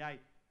 28,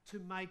 to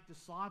make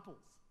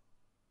disciples.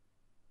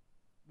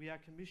 We are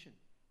commissioned.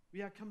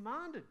 We are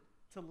commanded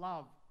to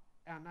love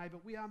our neighbour.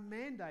 We are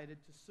mandated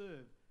to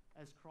serve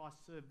as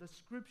Christ served. The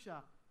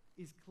scripture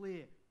is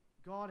clear.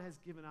 God has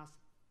given us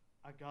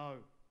a go,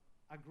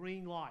 a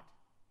green light,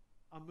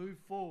 a move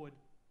forward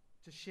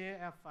to share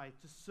our faith,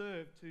 to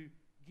serve, to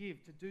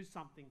give, to do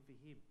something for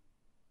him.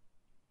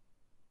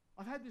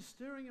 I've had this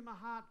stirring in my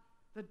heart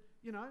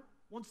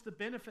wants to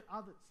benefit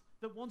others,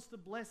 that wants to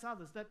bless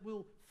others, that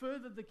will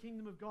further the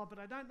kingdom of God, but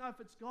I don't know if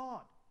it's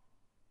God.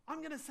 I'm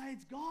going to say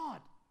it's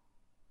God.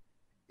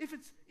 If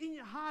it's in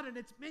your heart and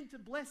it's meant to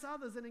bless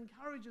others and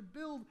encourage and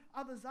build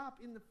others up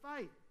in the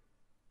faith,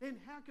 then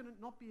how can it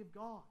not be of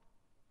God?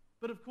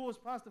 But of course,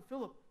 Pastor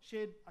Philip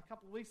shared a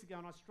couple of weeks ago,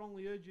 and I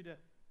strongly urge you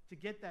to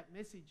get that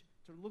message,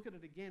 to look at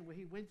it again, where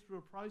he went through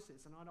a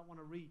process, and I don't want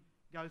to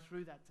go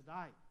through that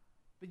today.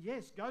 But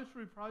yes, go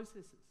through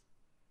processes.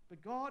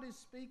 But God is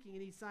speaking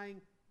and he's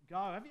saying,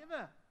 go. Have you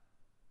ever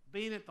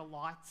been at the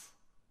lights?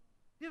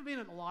 Have you ever been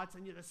at the lights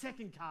and you're the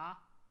second car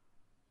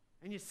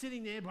and you're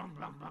sitting there, blum,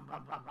 blum, blum,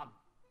 blum, blum, blum.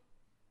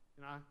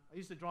 I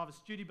used to drive a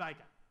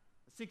Studebaker,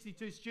 a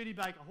 62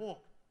 Studebaker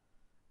Hawk,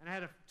 and I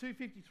had a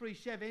 253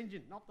 Chev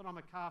engine. Not that I'm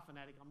a car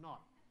fanatic, I'm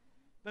not.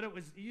 But it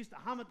used to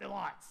hum at the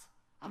lights,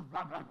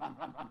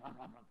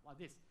 like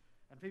this.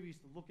 And people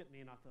used to look at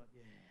me and I thought,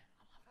 yeah,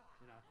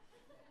 I love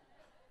it,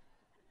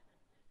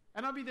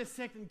 And I'd be the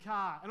second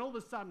car, and all of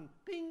a sudden,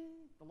 ping,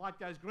 the light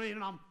goes green,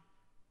 and I'm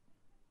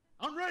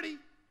ready.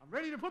 I'm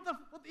ready to put the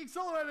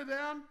accelerator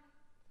down.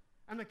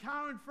 And the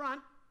car in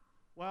front,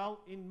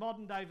 well, in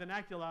modern day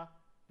vernacular,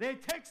 they're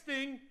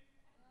texting.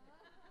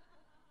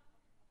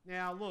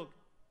 Now, look,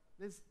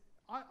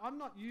 I'm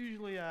not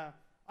usually I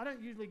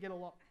don't usually get a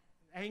lot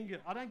of anger.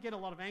 I don't get a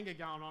lot of anger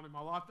going on in my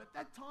life, but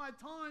at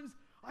times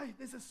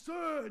there's a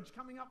surge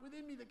coming up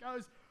within me that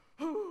goes,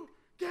 oh,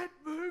 get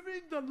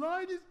moving, the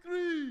light is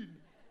green.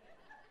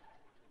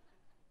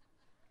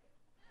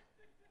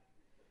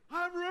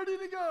 I'm ready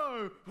to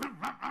go.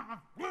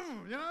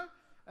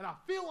 And I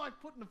feel like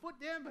putting the foot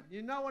down, but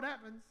you know what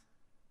happens.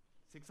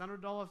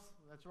 $600,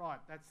 that's right,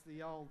 that's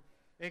the old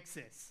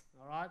excess,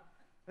 all right?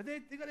 But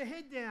they've got their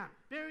head down,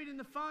 buried in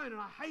the phone, and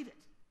I hate it.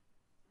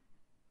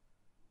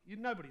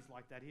 Nobody's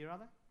like that here, are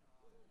they?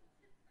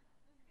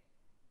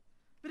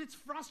 But it's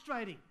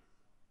frustrating.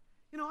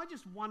 I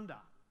just wonder,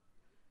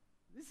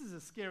 this is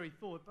a scary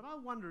thought, but I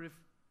wonder if,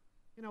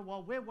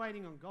 while we're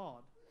waiting on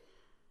God,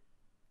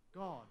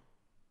 God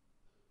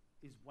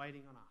is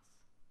waiting on us.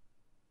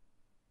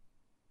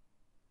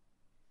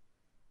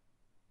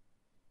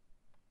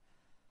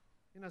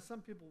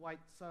 Some people wait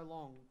so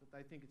long that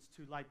they think it's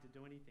too late to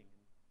do anything.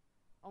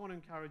 I want to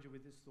encourage you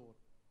with this thought,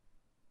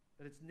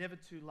 that it's never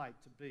too late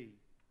to be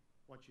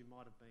what you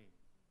might have been.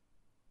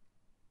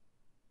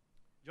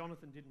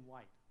 Jonathan didn't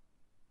wait.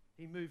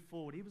 He moved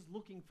forward. He was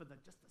looking for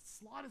just the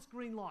slightest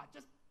green light,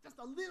 just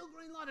a little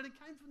green light, and it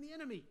came from the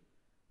enemy.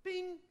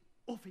 Bing,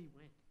 off he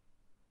went.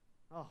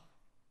 Oh,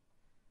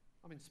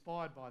 I'm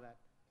inspired by that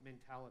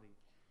mentality.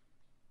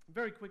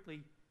 Very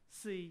quickly,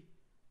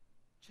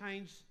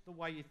 change the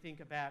way you think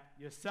about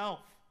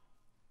yourself.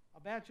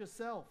 About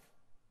yourself.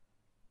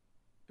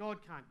 God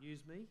can't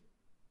use me.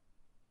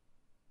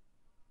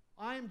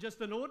 I am just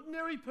an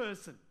ordinary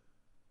person.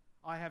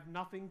 I have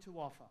nothing to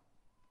offer.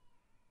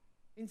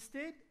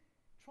 Instead,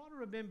 try to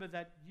remember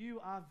that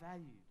you are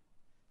valued,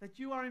 that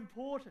you are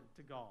important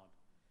to God,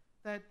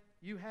 that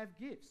you have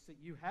gifts, that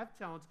you have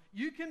talents.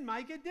 You can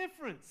make a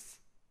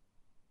difference.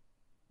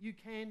 You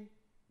can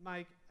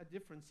make a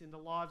difference in the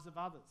lives of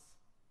others.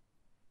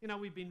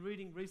 We've been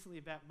reading recently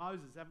about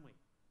Moses, haven't we?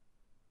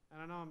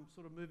 And I know I'm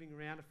sort of moving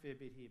around a fair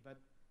bit here, but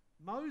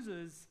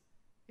Moses,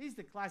 he's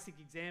the classic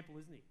example,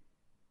 isn't he?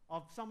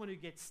 Of someone who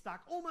gets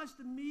stuck almost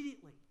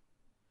immediately.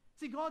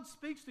 See, God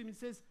speaks to him and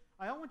says,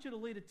 hey, I want you to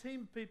lead a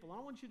team of people. I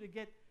want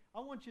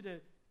you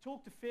to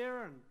talk to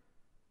Pharaoh and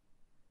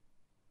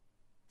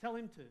tell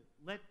him to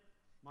let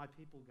my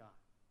people go.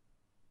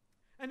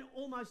 And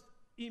almost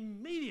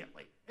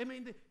immediately,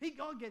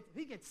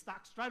 he gets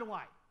stuck straight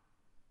away.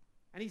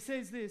 And he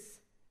says this,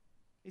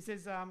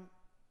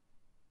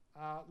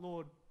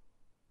 Lord,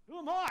 who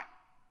am I?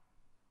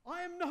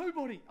 I am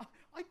nobody.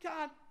 I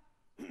can't,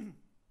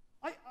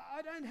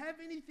 I don't have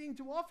anything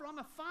to offer. I'm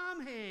a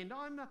farmhand.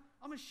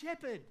 I'm a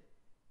shepherd.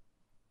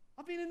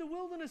 I've been in the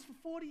wilderness for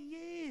 40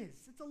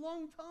 years. It's a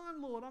long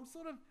time, Lord. I'm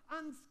sort of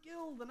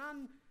unskilled and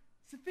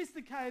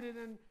unsophisticated,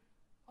 and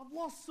I've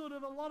lost sort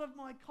of a lot of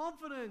my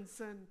confidence,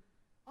 and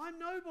I'm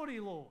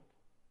nobody, Lord.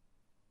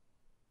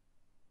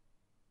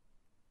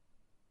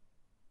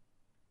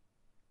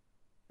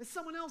 There's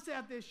someone else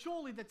out there,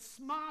 surely, that's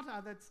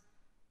smarter, that's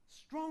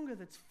stronger,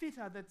 that's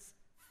fitter, that's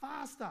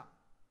faster.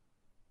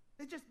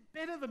 They're just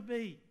better than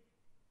me.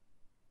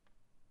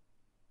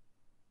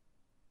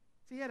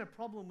 See, he had a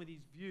problem with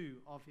his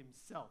view of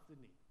himself,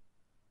 didn't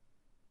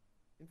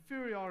he?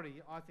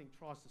 Inferiority, I think,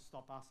 tries to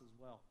stop us as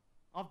well.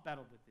 I've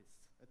battled with this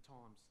at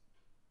times.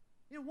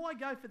 Why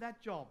go for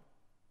that job?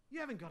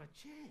 You haven't got a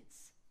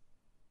chance.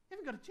 You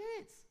haven't got a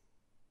chance.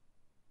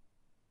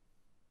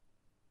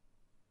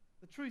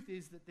 The truth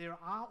is that there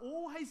are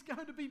always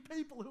going to be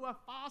people who are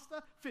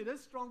faster, fitter,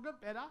 stronger,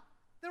 better.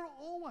 There's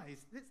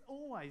always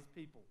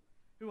people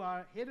who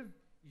are ahead of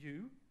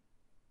you.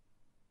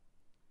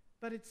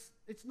 But it's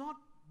not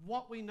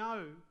what we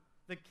know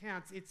that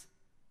counts. It's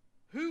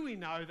who we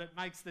know that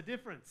makes the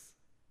difference.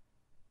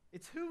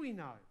 It's who we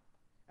know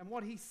and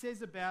what he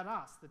says about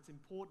us that's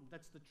important.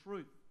 That's the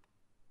truth.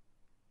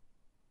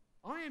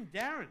 I am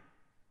Darren.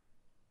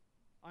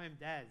 I am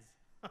Daz.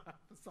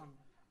 For some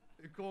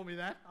who call me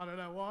that, I don't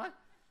know why.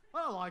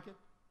 I don't like it.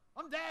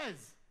 I'm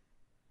Daz.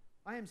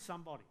 I am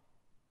somebody.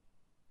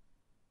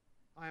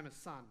 I am a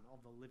son of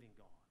the living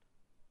God.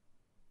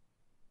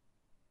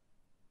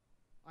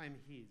 I am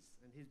his,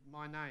 and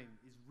my name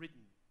is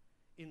written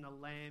in the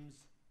Lamb's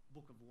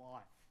book of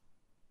life.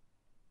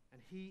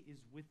 And he is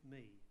with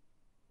me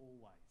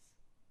always.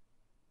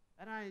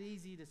 That ain't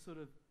easy to sort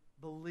of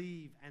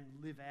believe and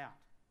live out.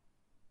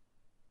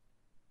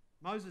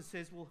 Moses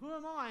says, well, who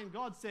am I? And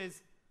God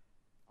says,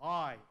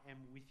 I am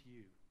with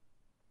you.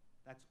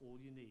 That's all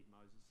you need,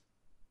 Moses.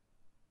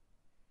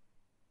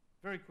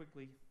 Very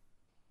quickly,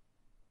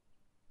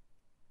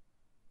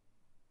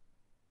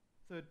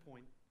 third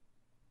point,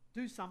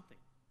 do something.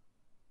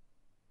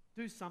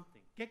 Do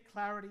something. Get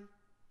clarity.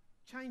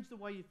 Change the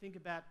way you think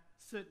about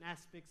certain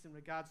aspects in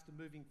regards to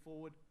moving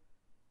forward.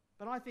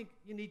 But I think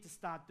you need to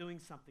start doing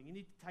something. You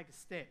need to take a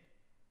step.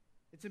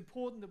 It's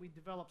important that we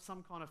develop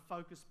some kind of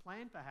focused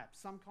plan, perhaps,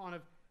 some kind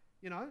of,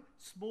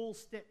 small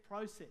step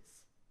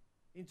process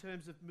in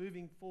terms of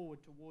moving forward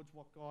towards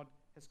what God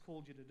has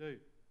called you to do.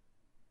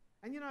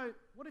 And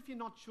what if you're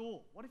not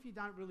sure? What if you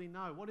don't really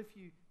know? What if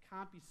you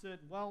can't be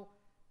certain? Well,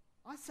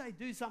 I say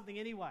do something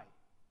anyway.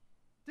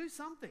 Do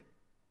something.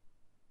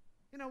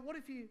 What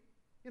if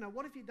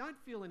you don't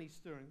feel any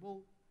stirring?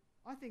 Well,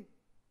 I think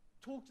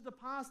talk to the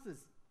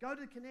pastors, go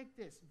to the Connect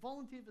desk,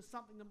 volunteer for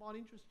something that might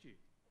interest you.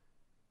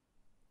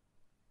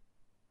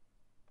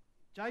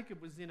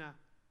 Jacob was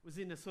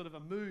in a sort of a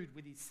mood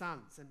with his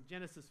sons, and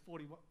Genesis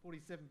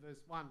 47 verse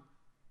 1,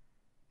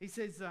 he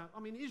says,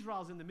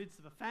 Israel's in the midst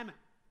of a famine.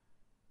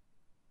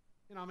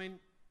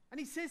 And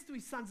he says to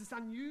his sons this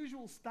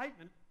unusual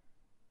statement.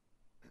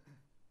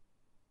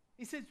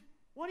 He says,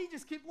 why do you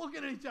just keep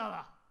looking at each other?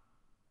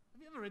 Have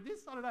you ever read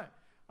this? I don't know.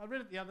 I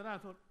read it the other day. I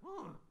thought,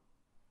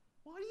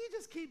 why do you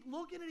just keep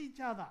looking at each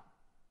other?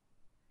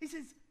 He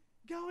says,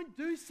 go and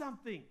do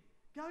something.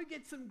 Go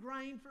get some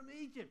grain from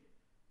Egypt.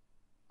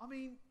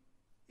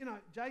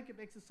 Jacob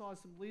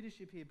exercised some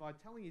leadership here by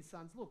telling his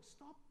sons, look,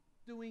 stop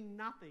doing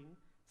nothing,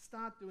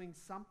 start doing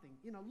something.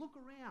 Look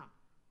around.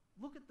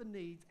 Look at the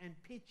needs and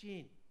pitch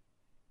in.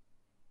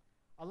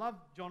 I love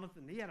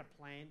Jonathan. He had a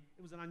plan.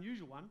 It was an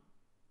unusual one.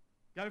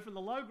 Go from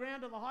the low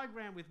ground to the high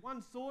ground with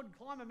one sword,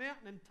 climb a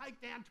mountain and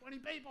take down 20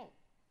 people.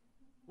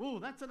 Ooh,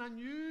 that's an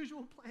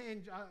unusual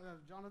plan,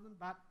 Jonathan,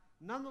 but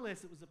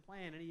nonetheless it was a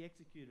plan and he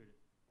executed it.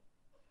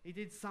 He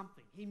did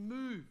something. He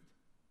moved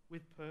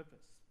with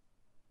purpose.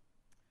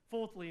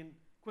 Fourthly and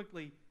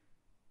quickly,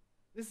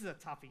 this is a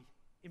toughie.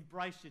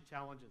 Embrace your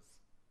challenges.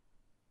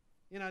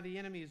 The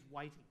enemy is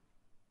waiting.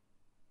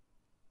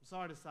 I'm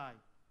sorry to say,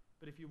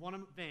 but if you want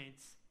to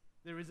advance,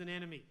 there is an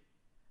enemy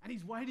and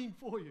he's waiting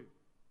for you.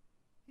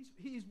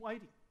 He is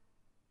waiting.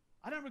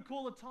 I don't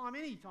recall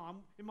any time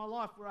in my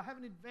life where I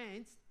haven't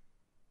advanced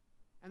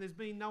and there's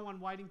been no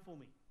one waiting for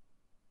me.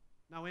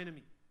 No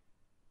enemy.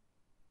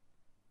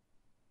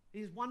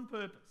 He has one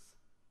purpose: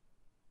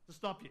 to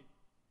stop you.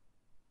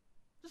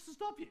 Just to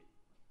stop you.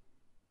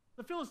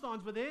 The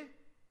Philistines were there.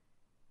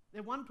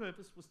 Their one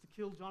purpose was to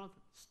kill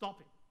Jonathan. Stop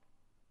him.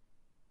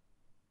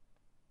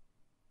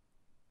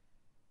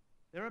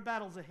 There are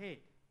battles ahead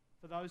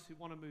for those who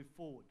want to move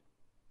forward.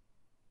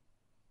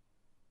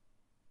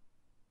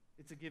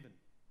 It's a given.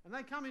 And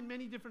they come in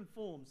many different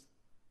forms.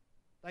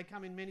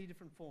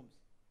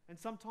 And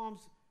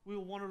sometimes we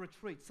will want to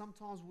retreat.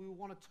 Sometimes we will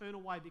want to turn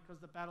away because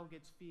the battle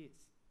gets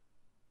fierce.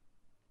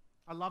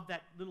 I love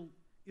that little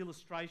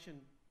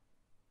illustration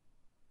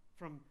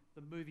from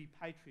the movie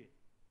Patriot,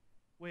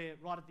 where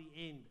right at the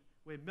end,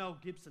 where Mel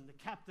Gibson, the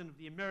captain of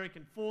the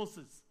American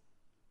forces,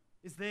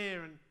 is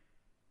there, and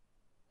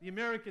the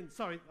American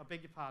forces,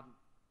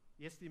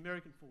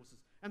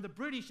 and the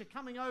British are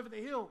coming over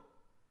the hill,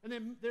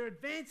 and they're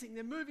advancing,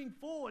 they're moving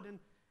forward,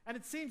 and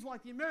it seems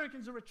like the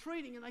Americans are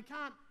retreating and they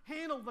can't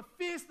handle the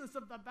fierceness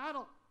of the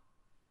battle.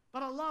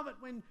 But I love it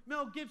when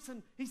Mel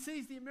Gibson, he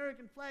sees the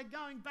American flag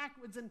going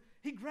backwards and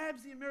he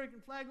grabs the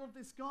American flag off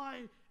this guy,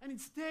 and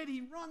instead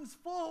he runs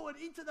forward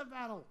into the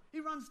battle.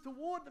 He runs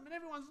toward them and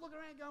everyone's looking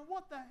around going,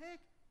 what the heck?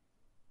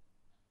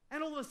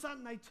 And all of a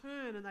sudden they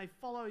turn and they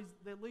follow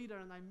their leader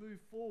and they move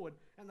forward,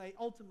 and they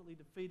ultimately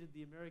defeated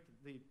the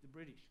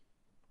British.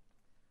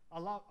 I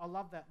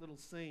love that little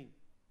scene.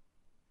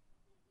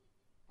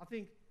 I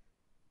think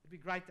it'd be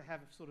great to have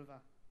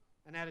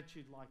an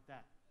attitude like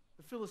that.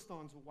 The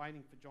Philistines were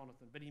waiting for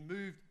Jonathan, but he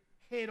moved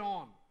head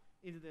on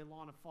into their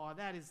line of fire.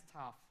 That is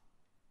tough.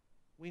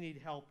 We need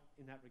help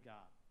in that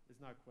regard.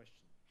 There's no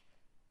question.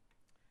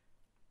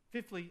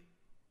 Fifthly,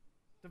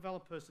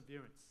 develop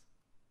perseverance.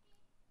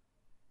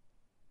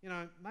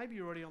 Maybe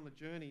you're already on the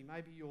journey.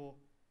 Maybe you're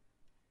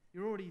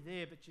already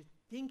there, but you're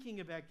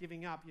thinking about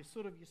giving up. You're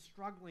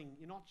struggling.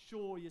 You're not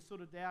sure. You're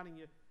doubting.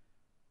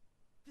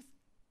 Just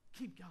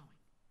keep going.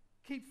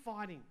 Keep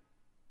fighting.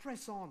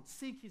 Press on.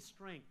 Seek his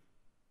strength.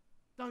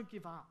 Don't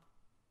give up.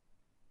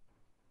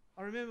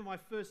 I remember my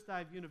first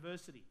day of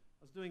university.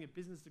 I was doing a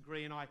business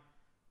degree and I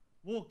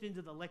walked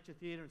into the lecture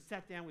theatre and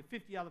sat down with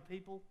 50 other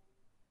people.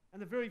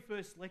 And the very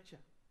first lecture,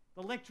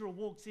 the lecturer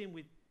walks in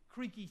with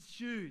creaky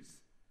shoes.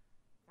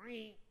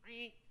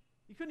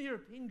 You couldn't hear a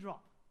pin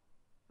drop.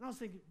 And I was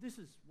thinking, this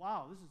is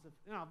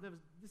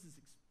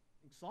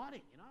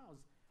exciting,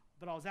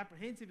 but I was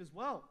apprehensive as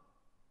well.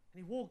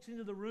 And he walked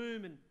into the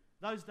room, and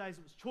those days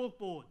it was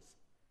chalkboards.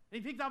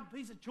 And he picked up a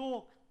piece of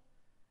chalk,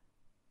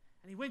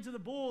 and he went to the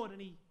board,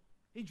 and he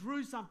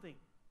drew something.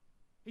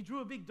 He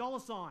drew a big dollar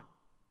sign.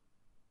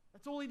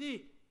 That's all he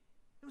did.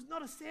 There was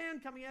not a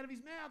sound coming out of his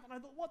mouth, and I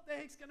thought, what the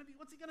heck's going to be?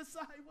 What's he going to say?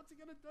 What's he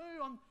going to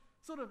do? I'm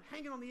sort of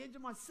hanging on the edge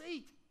of my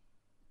seat.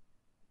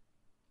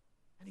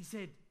 And he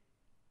said,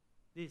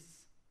 "This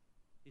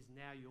is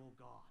now your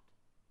God.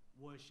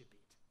 Worship it."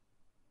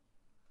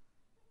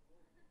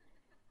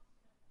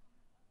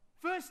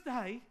 First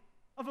day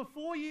of a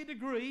 4-year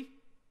degree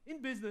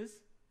in business,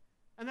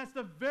 and that's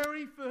the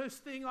very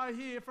first thing I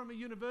hear from a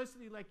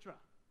university lecturer.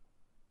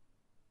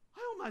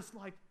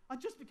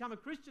 I'd just become a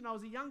Christian. I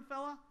was a young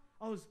fella.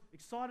 I was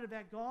excited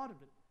about God,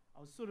 but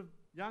I was sort of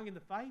young in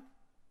the faith.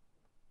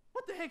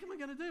 What the heck am I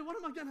going to do? I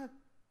don't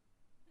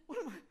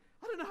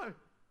know.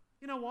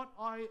 You know what?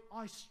 I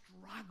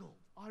struggled.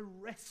 I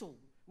wrestled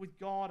with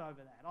God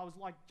over that. I was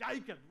like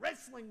Jacob,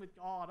 wrestling with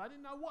God. I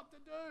didn't know what to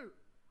do.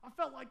 I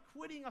felt like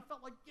quitting. I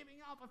felt like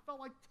giving up. I felt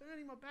like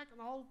turning my back on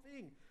the whole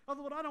thing. I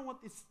thought, I don't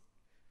want this.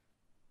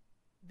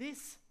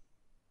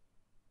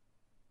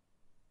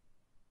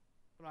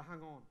 But I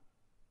hung on.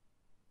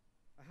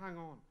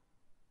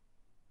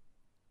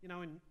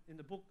 In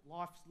the book,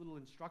 Life's Little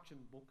Instruction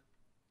Book,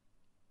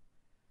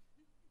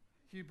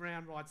 Hugh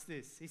Brown writes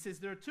this. He says,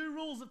 there are 2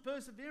 rules of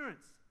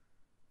perseverance.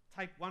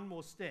 Take one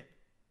more step.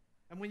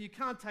 And when you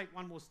can't take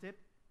one more step,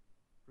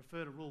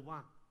 refer to rule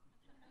 1.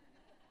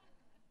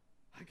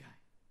 Okay.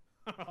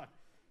 All right.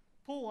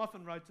 Paul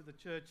often wrote to the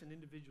church and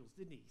individuals,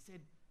 didn't he? He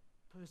said,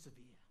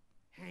 persevere.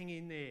 Hang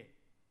in there.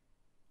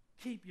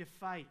 Keep your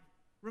faith.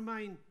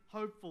 Remain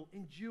hopeful.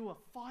 Endure.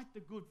 Fight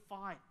the good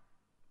fight.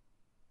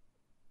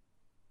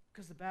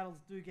 Because the battles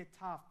do get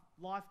tough.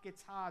 Life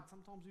gets hard.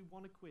 Sometimes we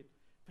want to quit.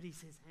 But he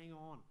says, hang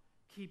on.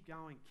 Keep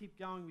going. Keep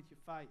going with your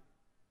faith.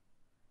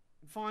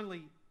 And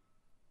finally,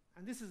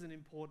 and this is an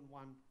important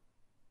one,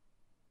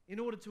 in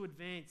order to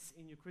advance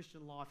in your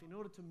Christian life, in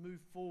order to move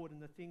forward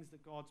in the things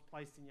that God's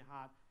placed in your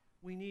heart,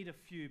 we need a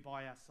few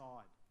by our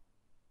side.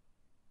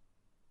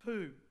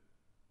 Pooh.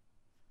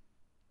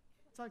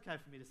 It's okay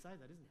for me to say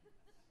that, isn't it?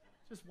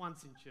 Just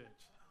once in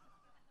church.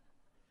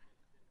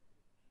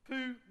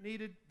 Pooh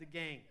needed the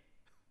gang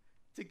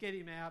to get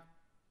him out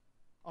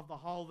of the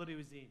hole that he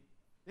was in.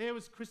 There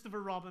was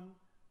Christopher Robin,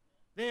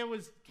 there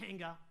was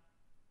Kanga,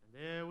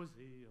 and there was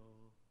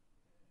Eeyore.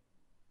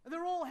 And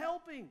they're all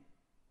helping.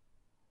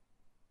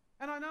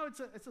 And I know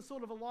it's a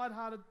sort of a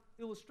light-hearted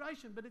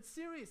illustration, but it's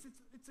serious.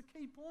 It's a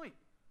key point.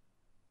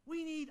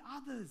 We need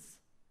others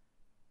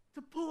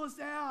to pull us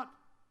out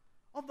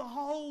of the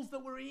holes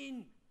that we're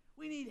in.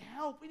 We need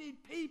help. We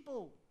need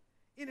people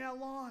in our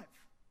life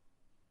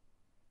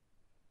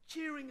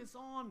cheering us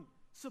on,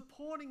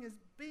 supporting us,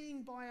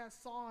 being by our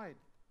side.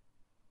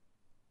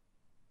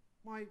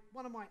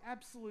 One of my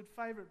absolute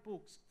favourite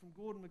books from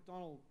Gordon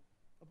MacDonald,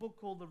 a book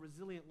called The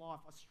Resilient Life.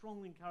 I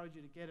strongly encourage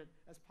you to get it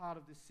as part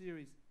of this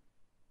series.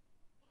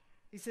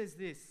 He says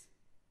this: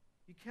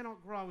 you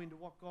cannot grow into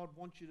what God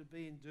wants you to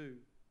be and do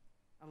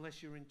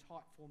unless you're in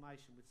tight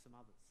formation with some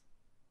others.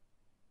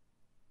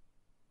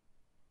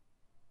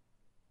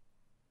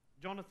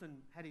 Jonathan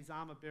had his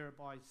armour bearer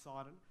by his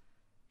side, and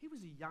he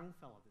was a young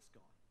fella, this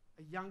guy.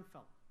 A young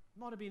fella.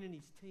 Might have been in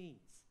his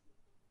teens.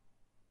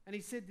 And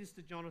he said this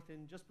to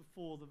Jonathan just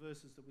before the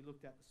verses that we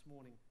looked at this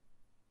morning.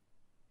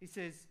 He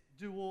says,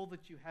 do all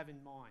that you have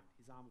in mind,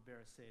 his armour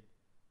bearer said.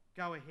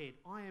 Go ahead.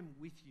 I am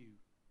with you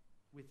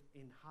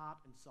in heart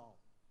and soul.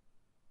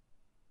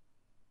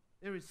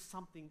 There is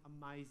something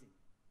amazing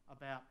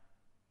about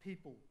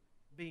people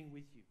being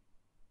with you.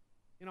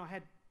 I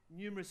had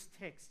numerous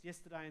texts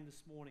yesterday and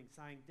this morning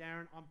saying,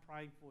 Darren, I'm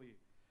praying for you.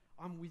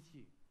 I'm with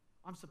you.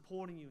 I'm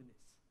supporting you in this.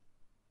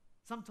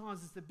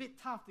 Sometimes it's a bit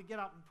tough to get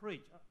up and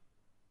preach.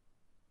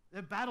 There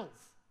are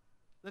battles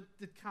that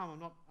come. I'm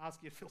not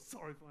asking you to feel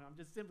sorry for me. I'm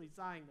just simply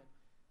saying that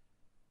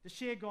to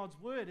share God's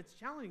word, it's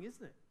challenging,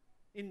 isn't it?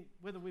 In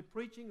whether we're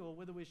preaching or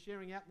whether we're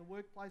sharing out in the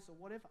workplace or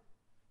whatever.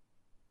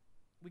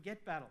 We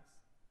get battles.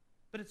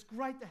 But it's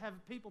great to have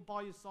people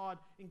by your side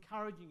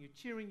encouraging you,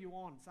 cheering you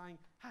on, saying,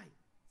 hey,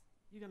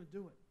 you're going to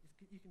do it.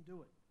 You can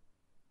do it.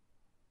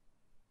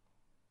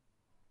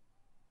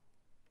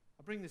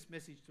 I bring this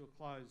message to a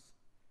close.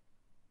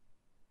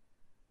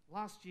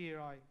 Last year,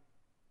 I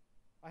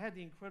had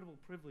the incredible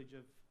privilege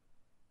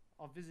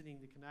of visiting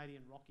the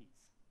Canadian Rockies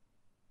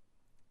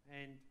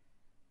and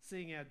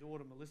seeing our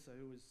daughter Melissa,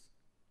 who was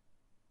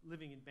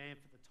living in Banff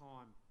at the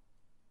time.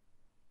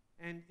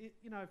 And if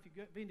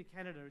you've been to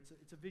Canada,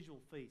 it's a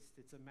visual feast.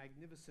 It's a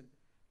magnificent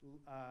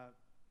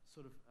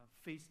sort of a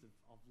feast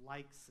of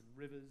lakes and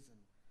rivers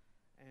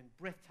and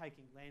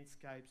breathtaking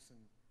landscapes and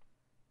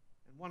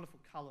wonderful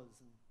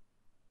colours.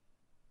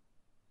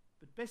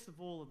 But best of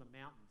all are the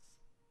mountains.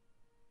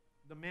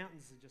 The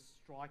mountains are just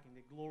striking.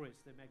 They're glorious.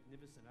 They're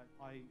magnificent.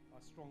 I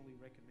strongly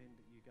recommend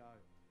that you go.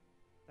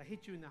 They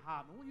hit you in the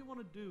heart. And all you want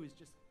to do is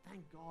just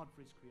thank God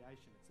for his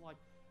creation. It's like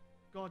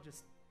God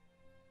just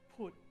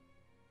put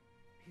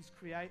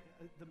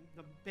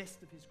the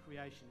best of his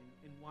creation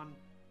in one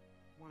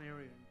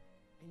area.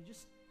 And you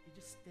just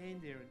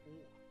stand there in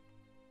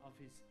awe of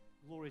his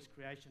glorious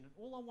creation. And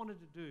all I wanted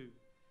to do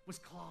was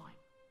climb.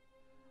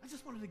 I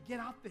just wanted to get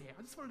up there.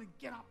 I just wanted to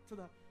get up to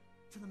the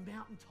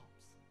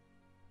mountaintops.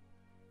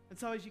 And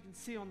so as you can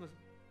see on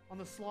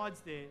the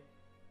slides there,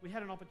 we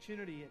had an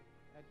opportunity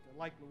at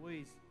Lake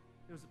Louise.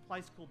 There was a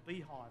place called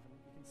Beehive, and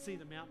you can see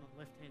the mountain on the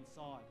left-hand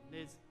side.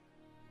 And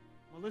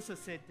Melissa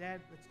said,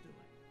 "Dad, let's do it.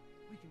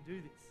 We can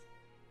do this.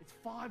 It's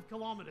 5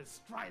 kilometers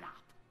straight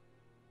up."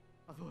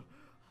 I thought,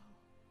 oh.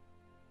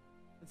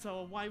 And so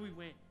away we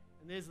went.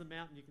 And there's the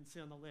mountain you can see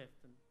on the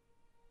left, and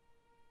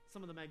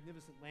some of the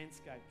magnificent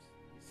landscapes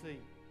you see.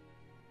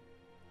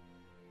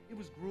 It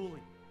was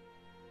grueling.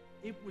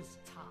 It was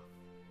tough.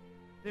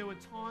 There were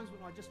times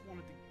when I just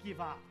wanted to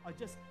give up. I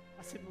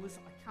said, "Melissa,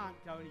 I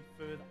can't go any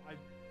further. I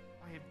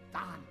am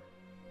done.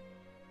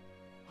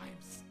 I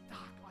am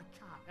stuck. I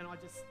can't." And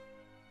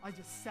I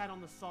just sat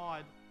on the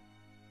side.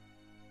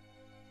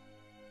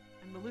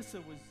 And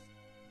Melissa was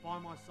by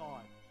my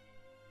side.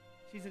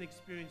 She's an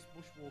experienced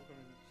bushwalker,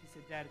 and she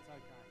said, "Dad, it's okay.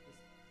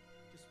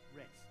 Just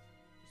rest.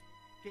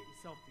 Just get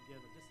yourself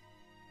together. Just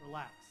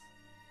relax.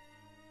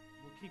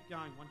 We'll keep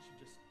going once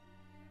you just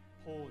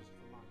pause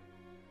for a moment.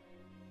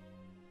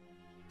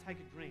 Take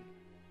a drink."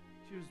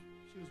 She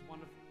was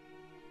wonderful.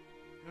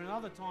 There were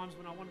other times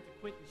when I wanted to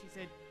quit, and she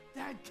said,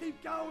 "Dad,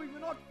 keep going. We're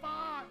not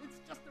far. It's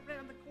just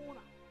around the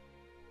corner.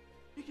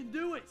 You can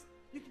do it.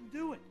 You can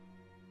do it."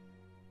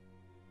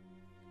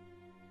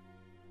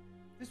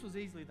 This was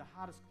easily the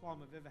hardest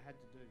climb I've ever had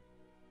to do.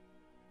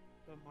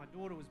 But my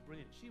daughter was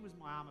brilliant. She was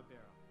my armor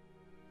bearer.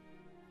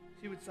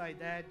 She would say,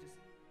 "Dad,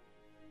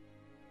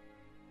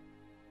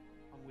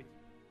 I'm with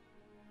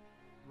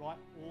you. Right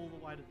all the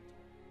way to the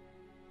top."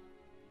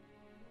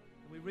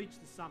 And we reached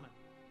the summit.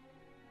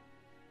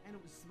 And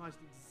it was the most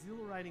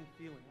exhilarating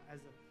feeling.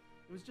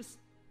 It was just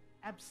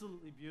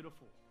absolutely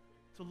beautiful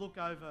to look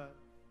over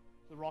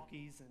the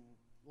Rockies and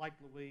Lake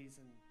Louise,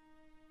 and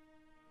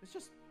it was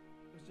just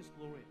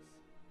glorious.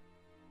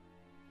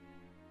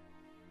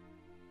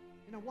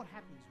 You know, what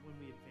happens when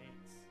we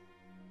advance?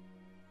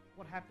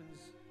 What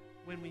happens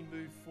when we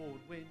move forward,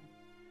 when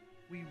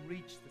we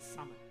reach the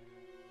summit?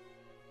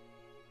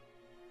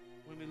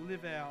 When we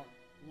live our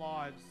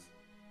lives,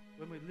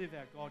 when we live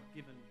our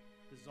God-given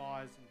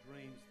desires and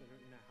dreams that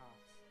are in our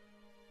hearts.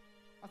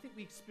 I think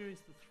we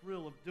experience the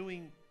thrill of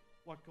doing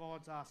what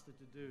God's asked us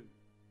to do.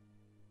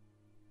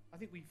 I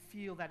think we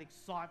feel that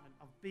excitement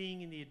of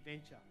being in the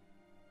adventure.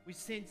 We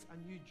sense a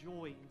new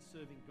joy in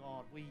serving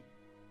God. We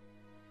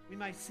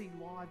may see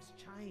lives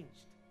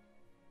changed,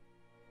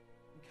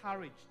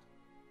 encouraged,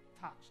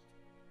 touched,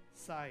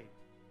 saved.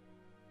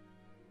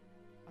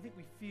 I think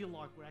we feel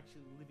like we're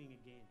actually living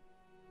again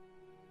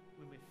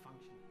when we're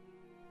functioning,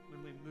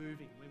 when we're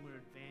moving, when we're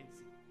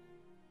advancing.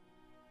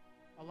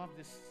 I love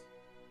this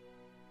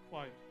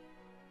quote: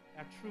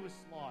 "Our truest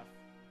life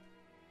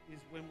is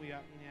when we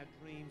are in our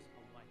dreams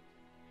awake."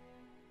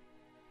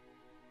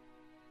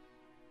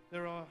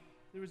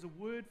 There is a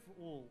word for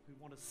all who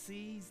want to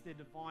seize their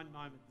divine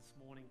moment this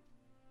morning.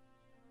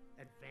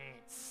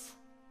 Advance.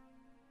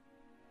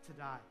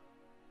 Today.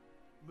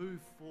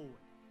 Move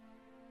forward.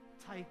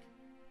 Take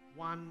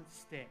one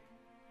step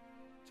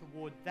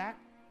toward that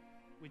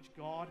which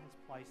God has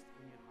placed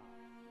in your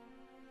heart.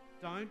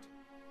 Don't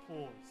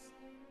pause.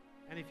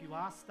 And if you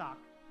are stuck,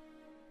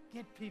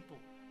 get people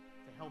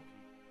to help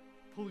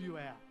you, pull you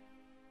out.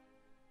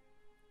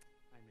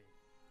 Amen.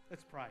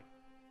 Let's pray.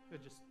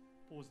 We'll just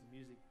pause the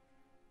music.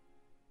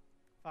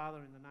 Father,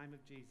 in the name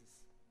of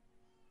Jesus,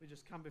 we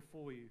just come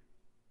before you.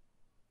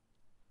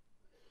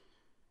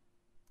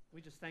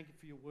 We just thank you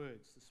for your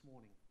words this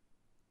morning,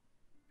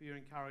 for your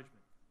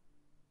encouragement.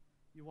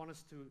 You want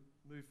us to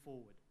move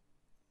forward.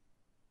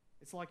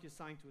 It's like you're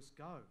saying to us,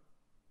 go.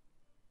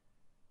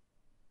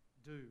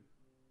 Do.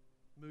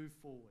 Move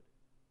forward.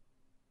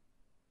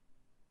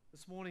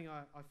 This morning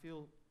I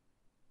feel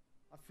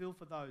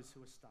for those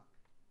who are stuck.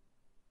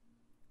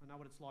 I know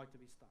what it's like to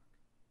be stuck,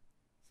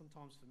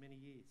 sometimes for many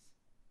years.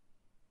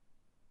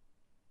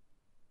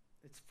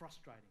 It's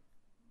frustrating.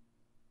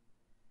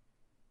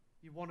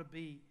 You want to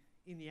be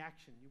in the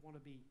action. You want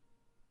to be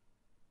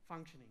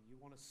functioning. You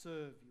want to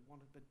serve.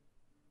 But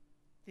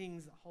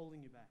things are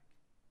holding you back.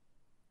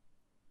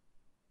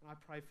 And I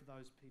pray for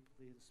those people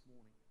here this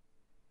morning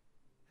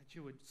that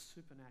you would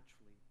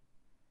supernaturally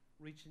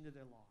reach into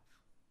their life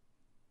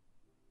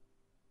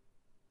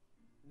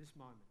in this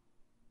moment.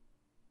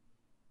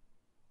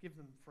 Give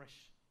them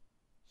fresh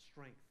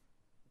strength,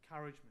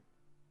 encouragement,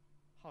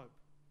 hope.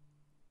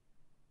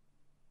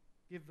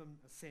 Give them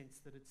a sense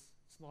that it's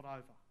not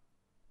over,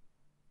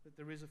 that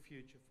there is a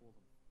future for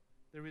them.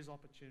 There is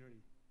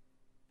opportunity.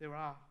 There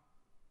are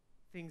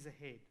things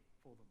ahead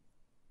for them.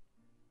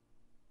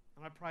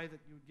 And I pray that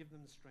you would give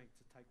them the strength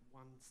to take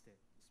one step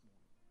this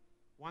morning.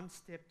 One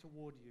step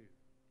toward you.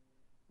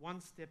 One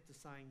step to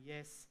saying,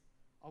 yes,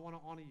 I want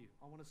to honour you.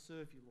 I want to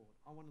serve you, Lord.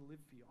 I want to live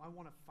for you. I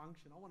want to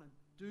function. I want to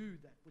do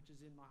that which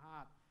is in my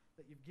heart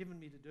that you've given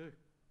me to do.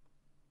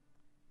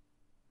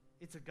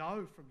 It's a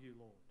go from you,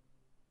 Lord.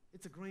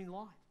 It's a green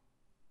light.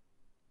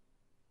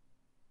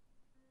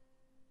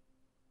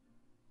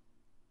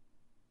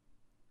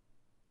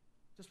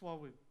 Just while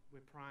we're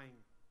praying,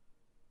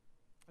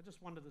 I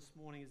just wonder this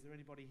morning, is there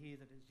anybody here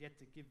that has yet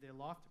to give their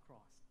life to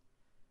Christ?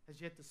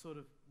 Has yet to sort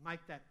of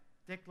make that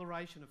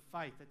declaration of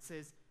faith that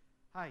says,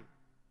 hey,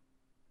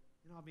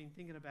 I've been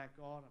thinking about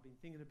God, I've been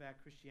thinking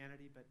about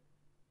Christianity, but,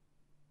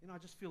 I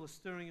just feel a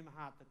stirring in my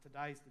heart that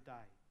today's the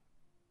day.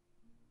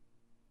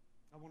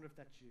 I wonder if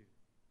that's you.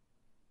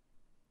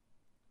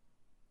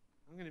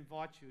 I'm going to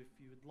invite you, if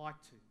you would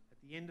like to, at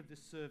the end of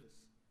this service,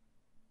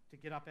 to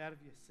get up out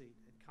of your seat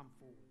and come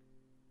forward.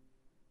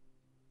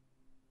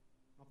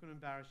 I'm not going to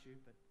embarrass you,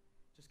 but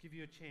just give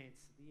you a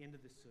chance at the end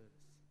of this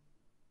service.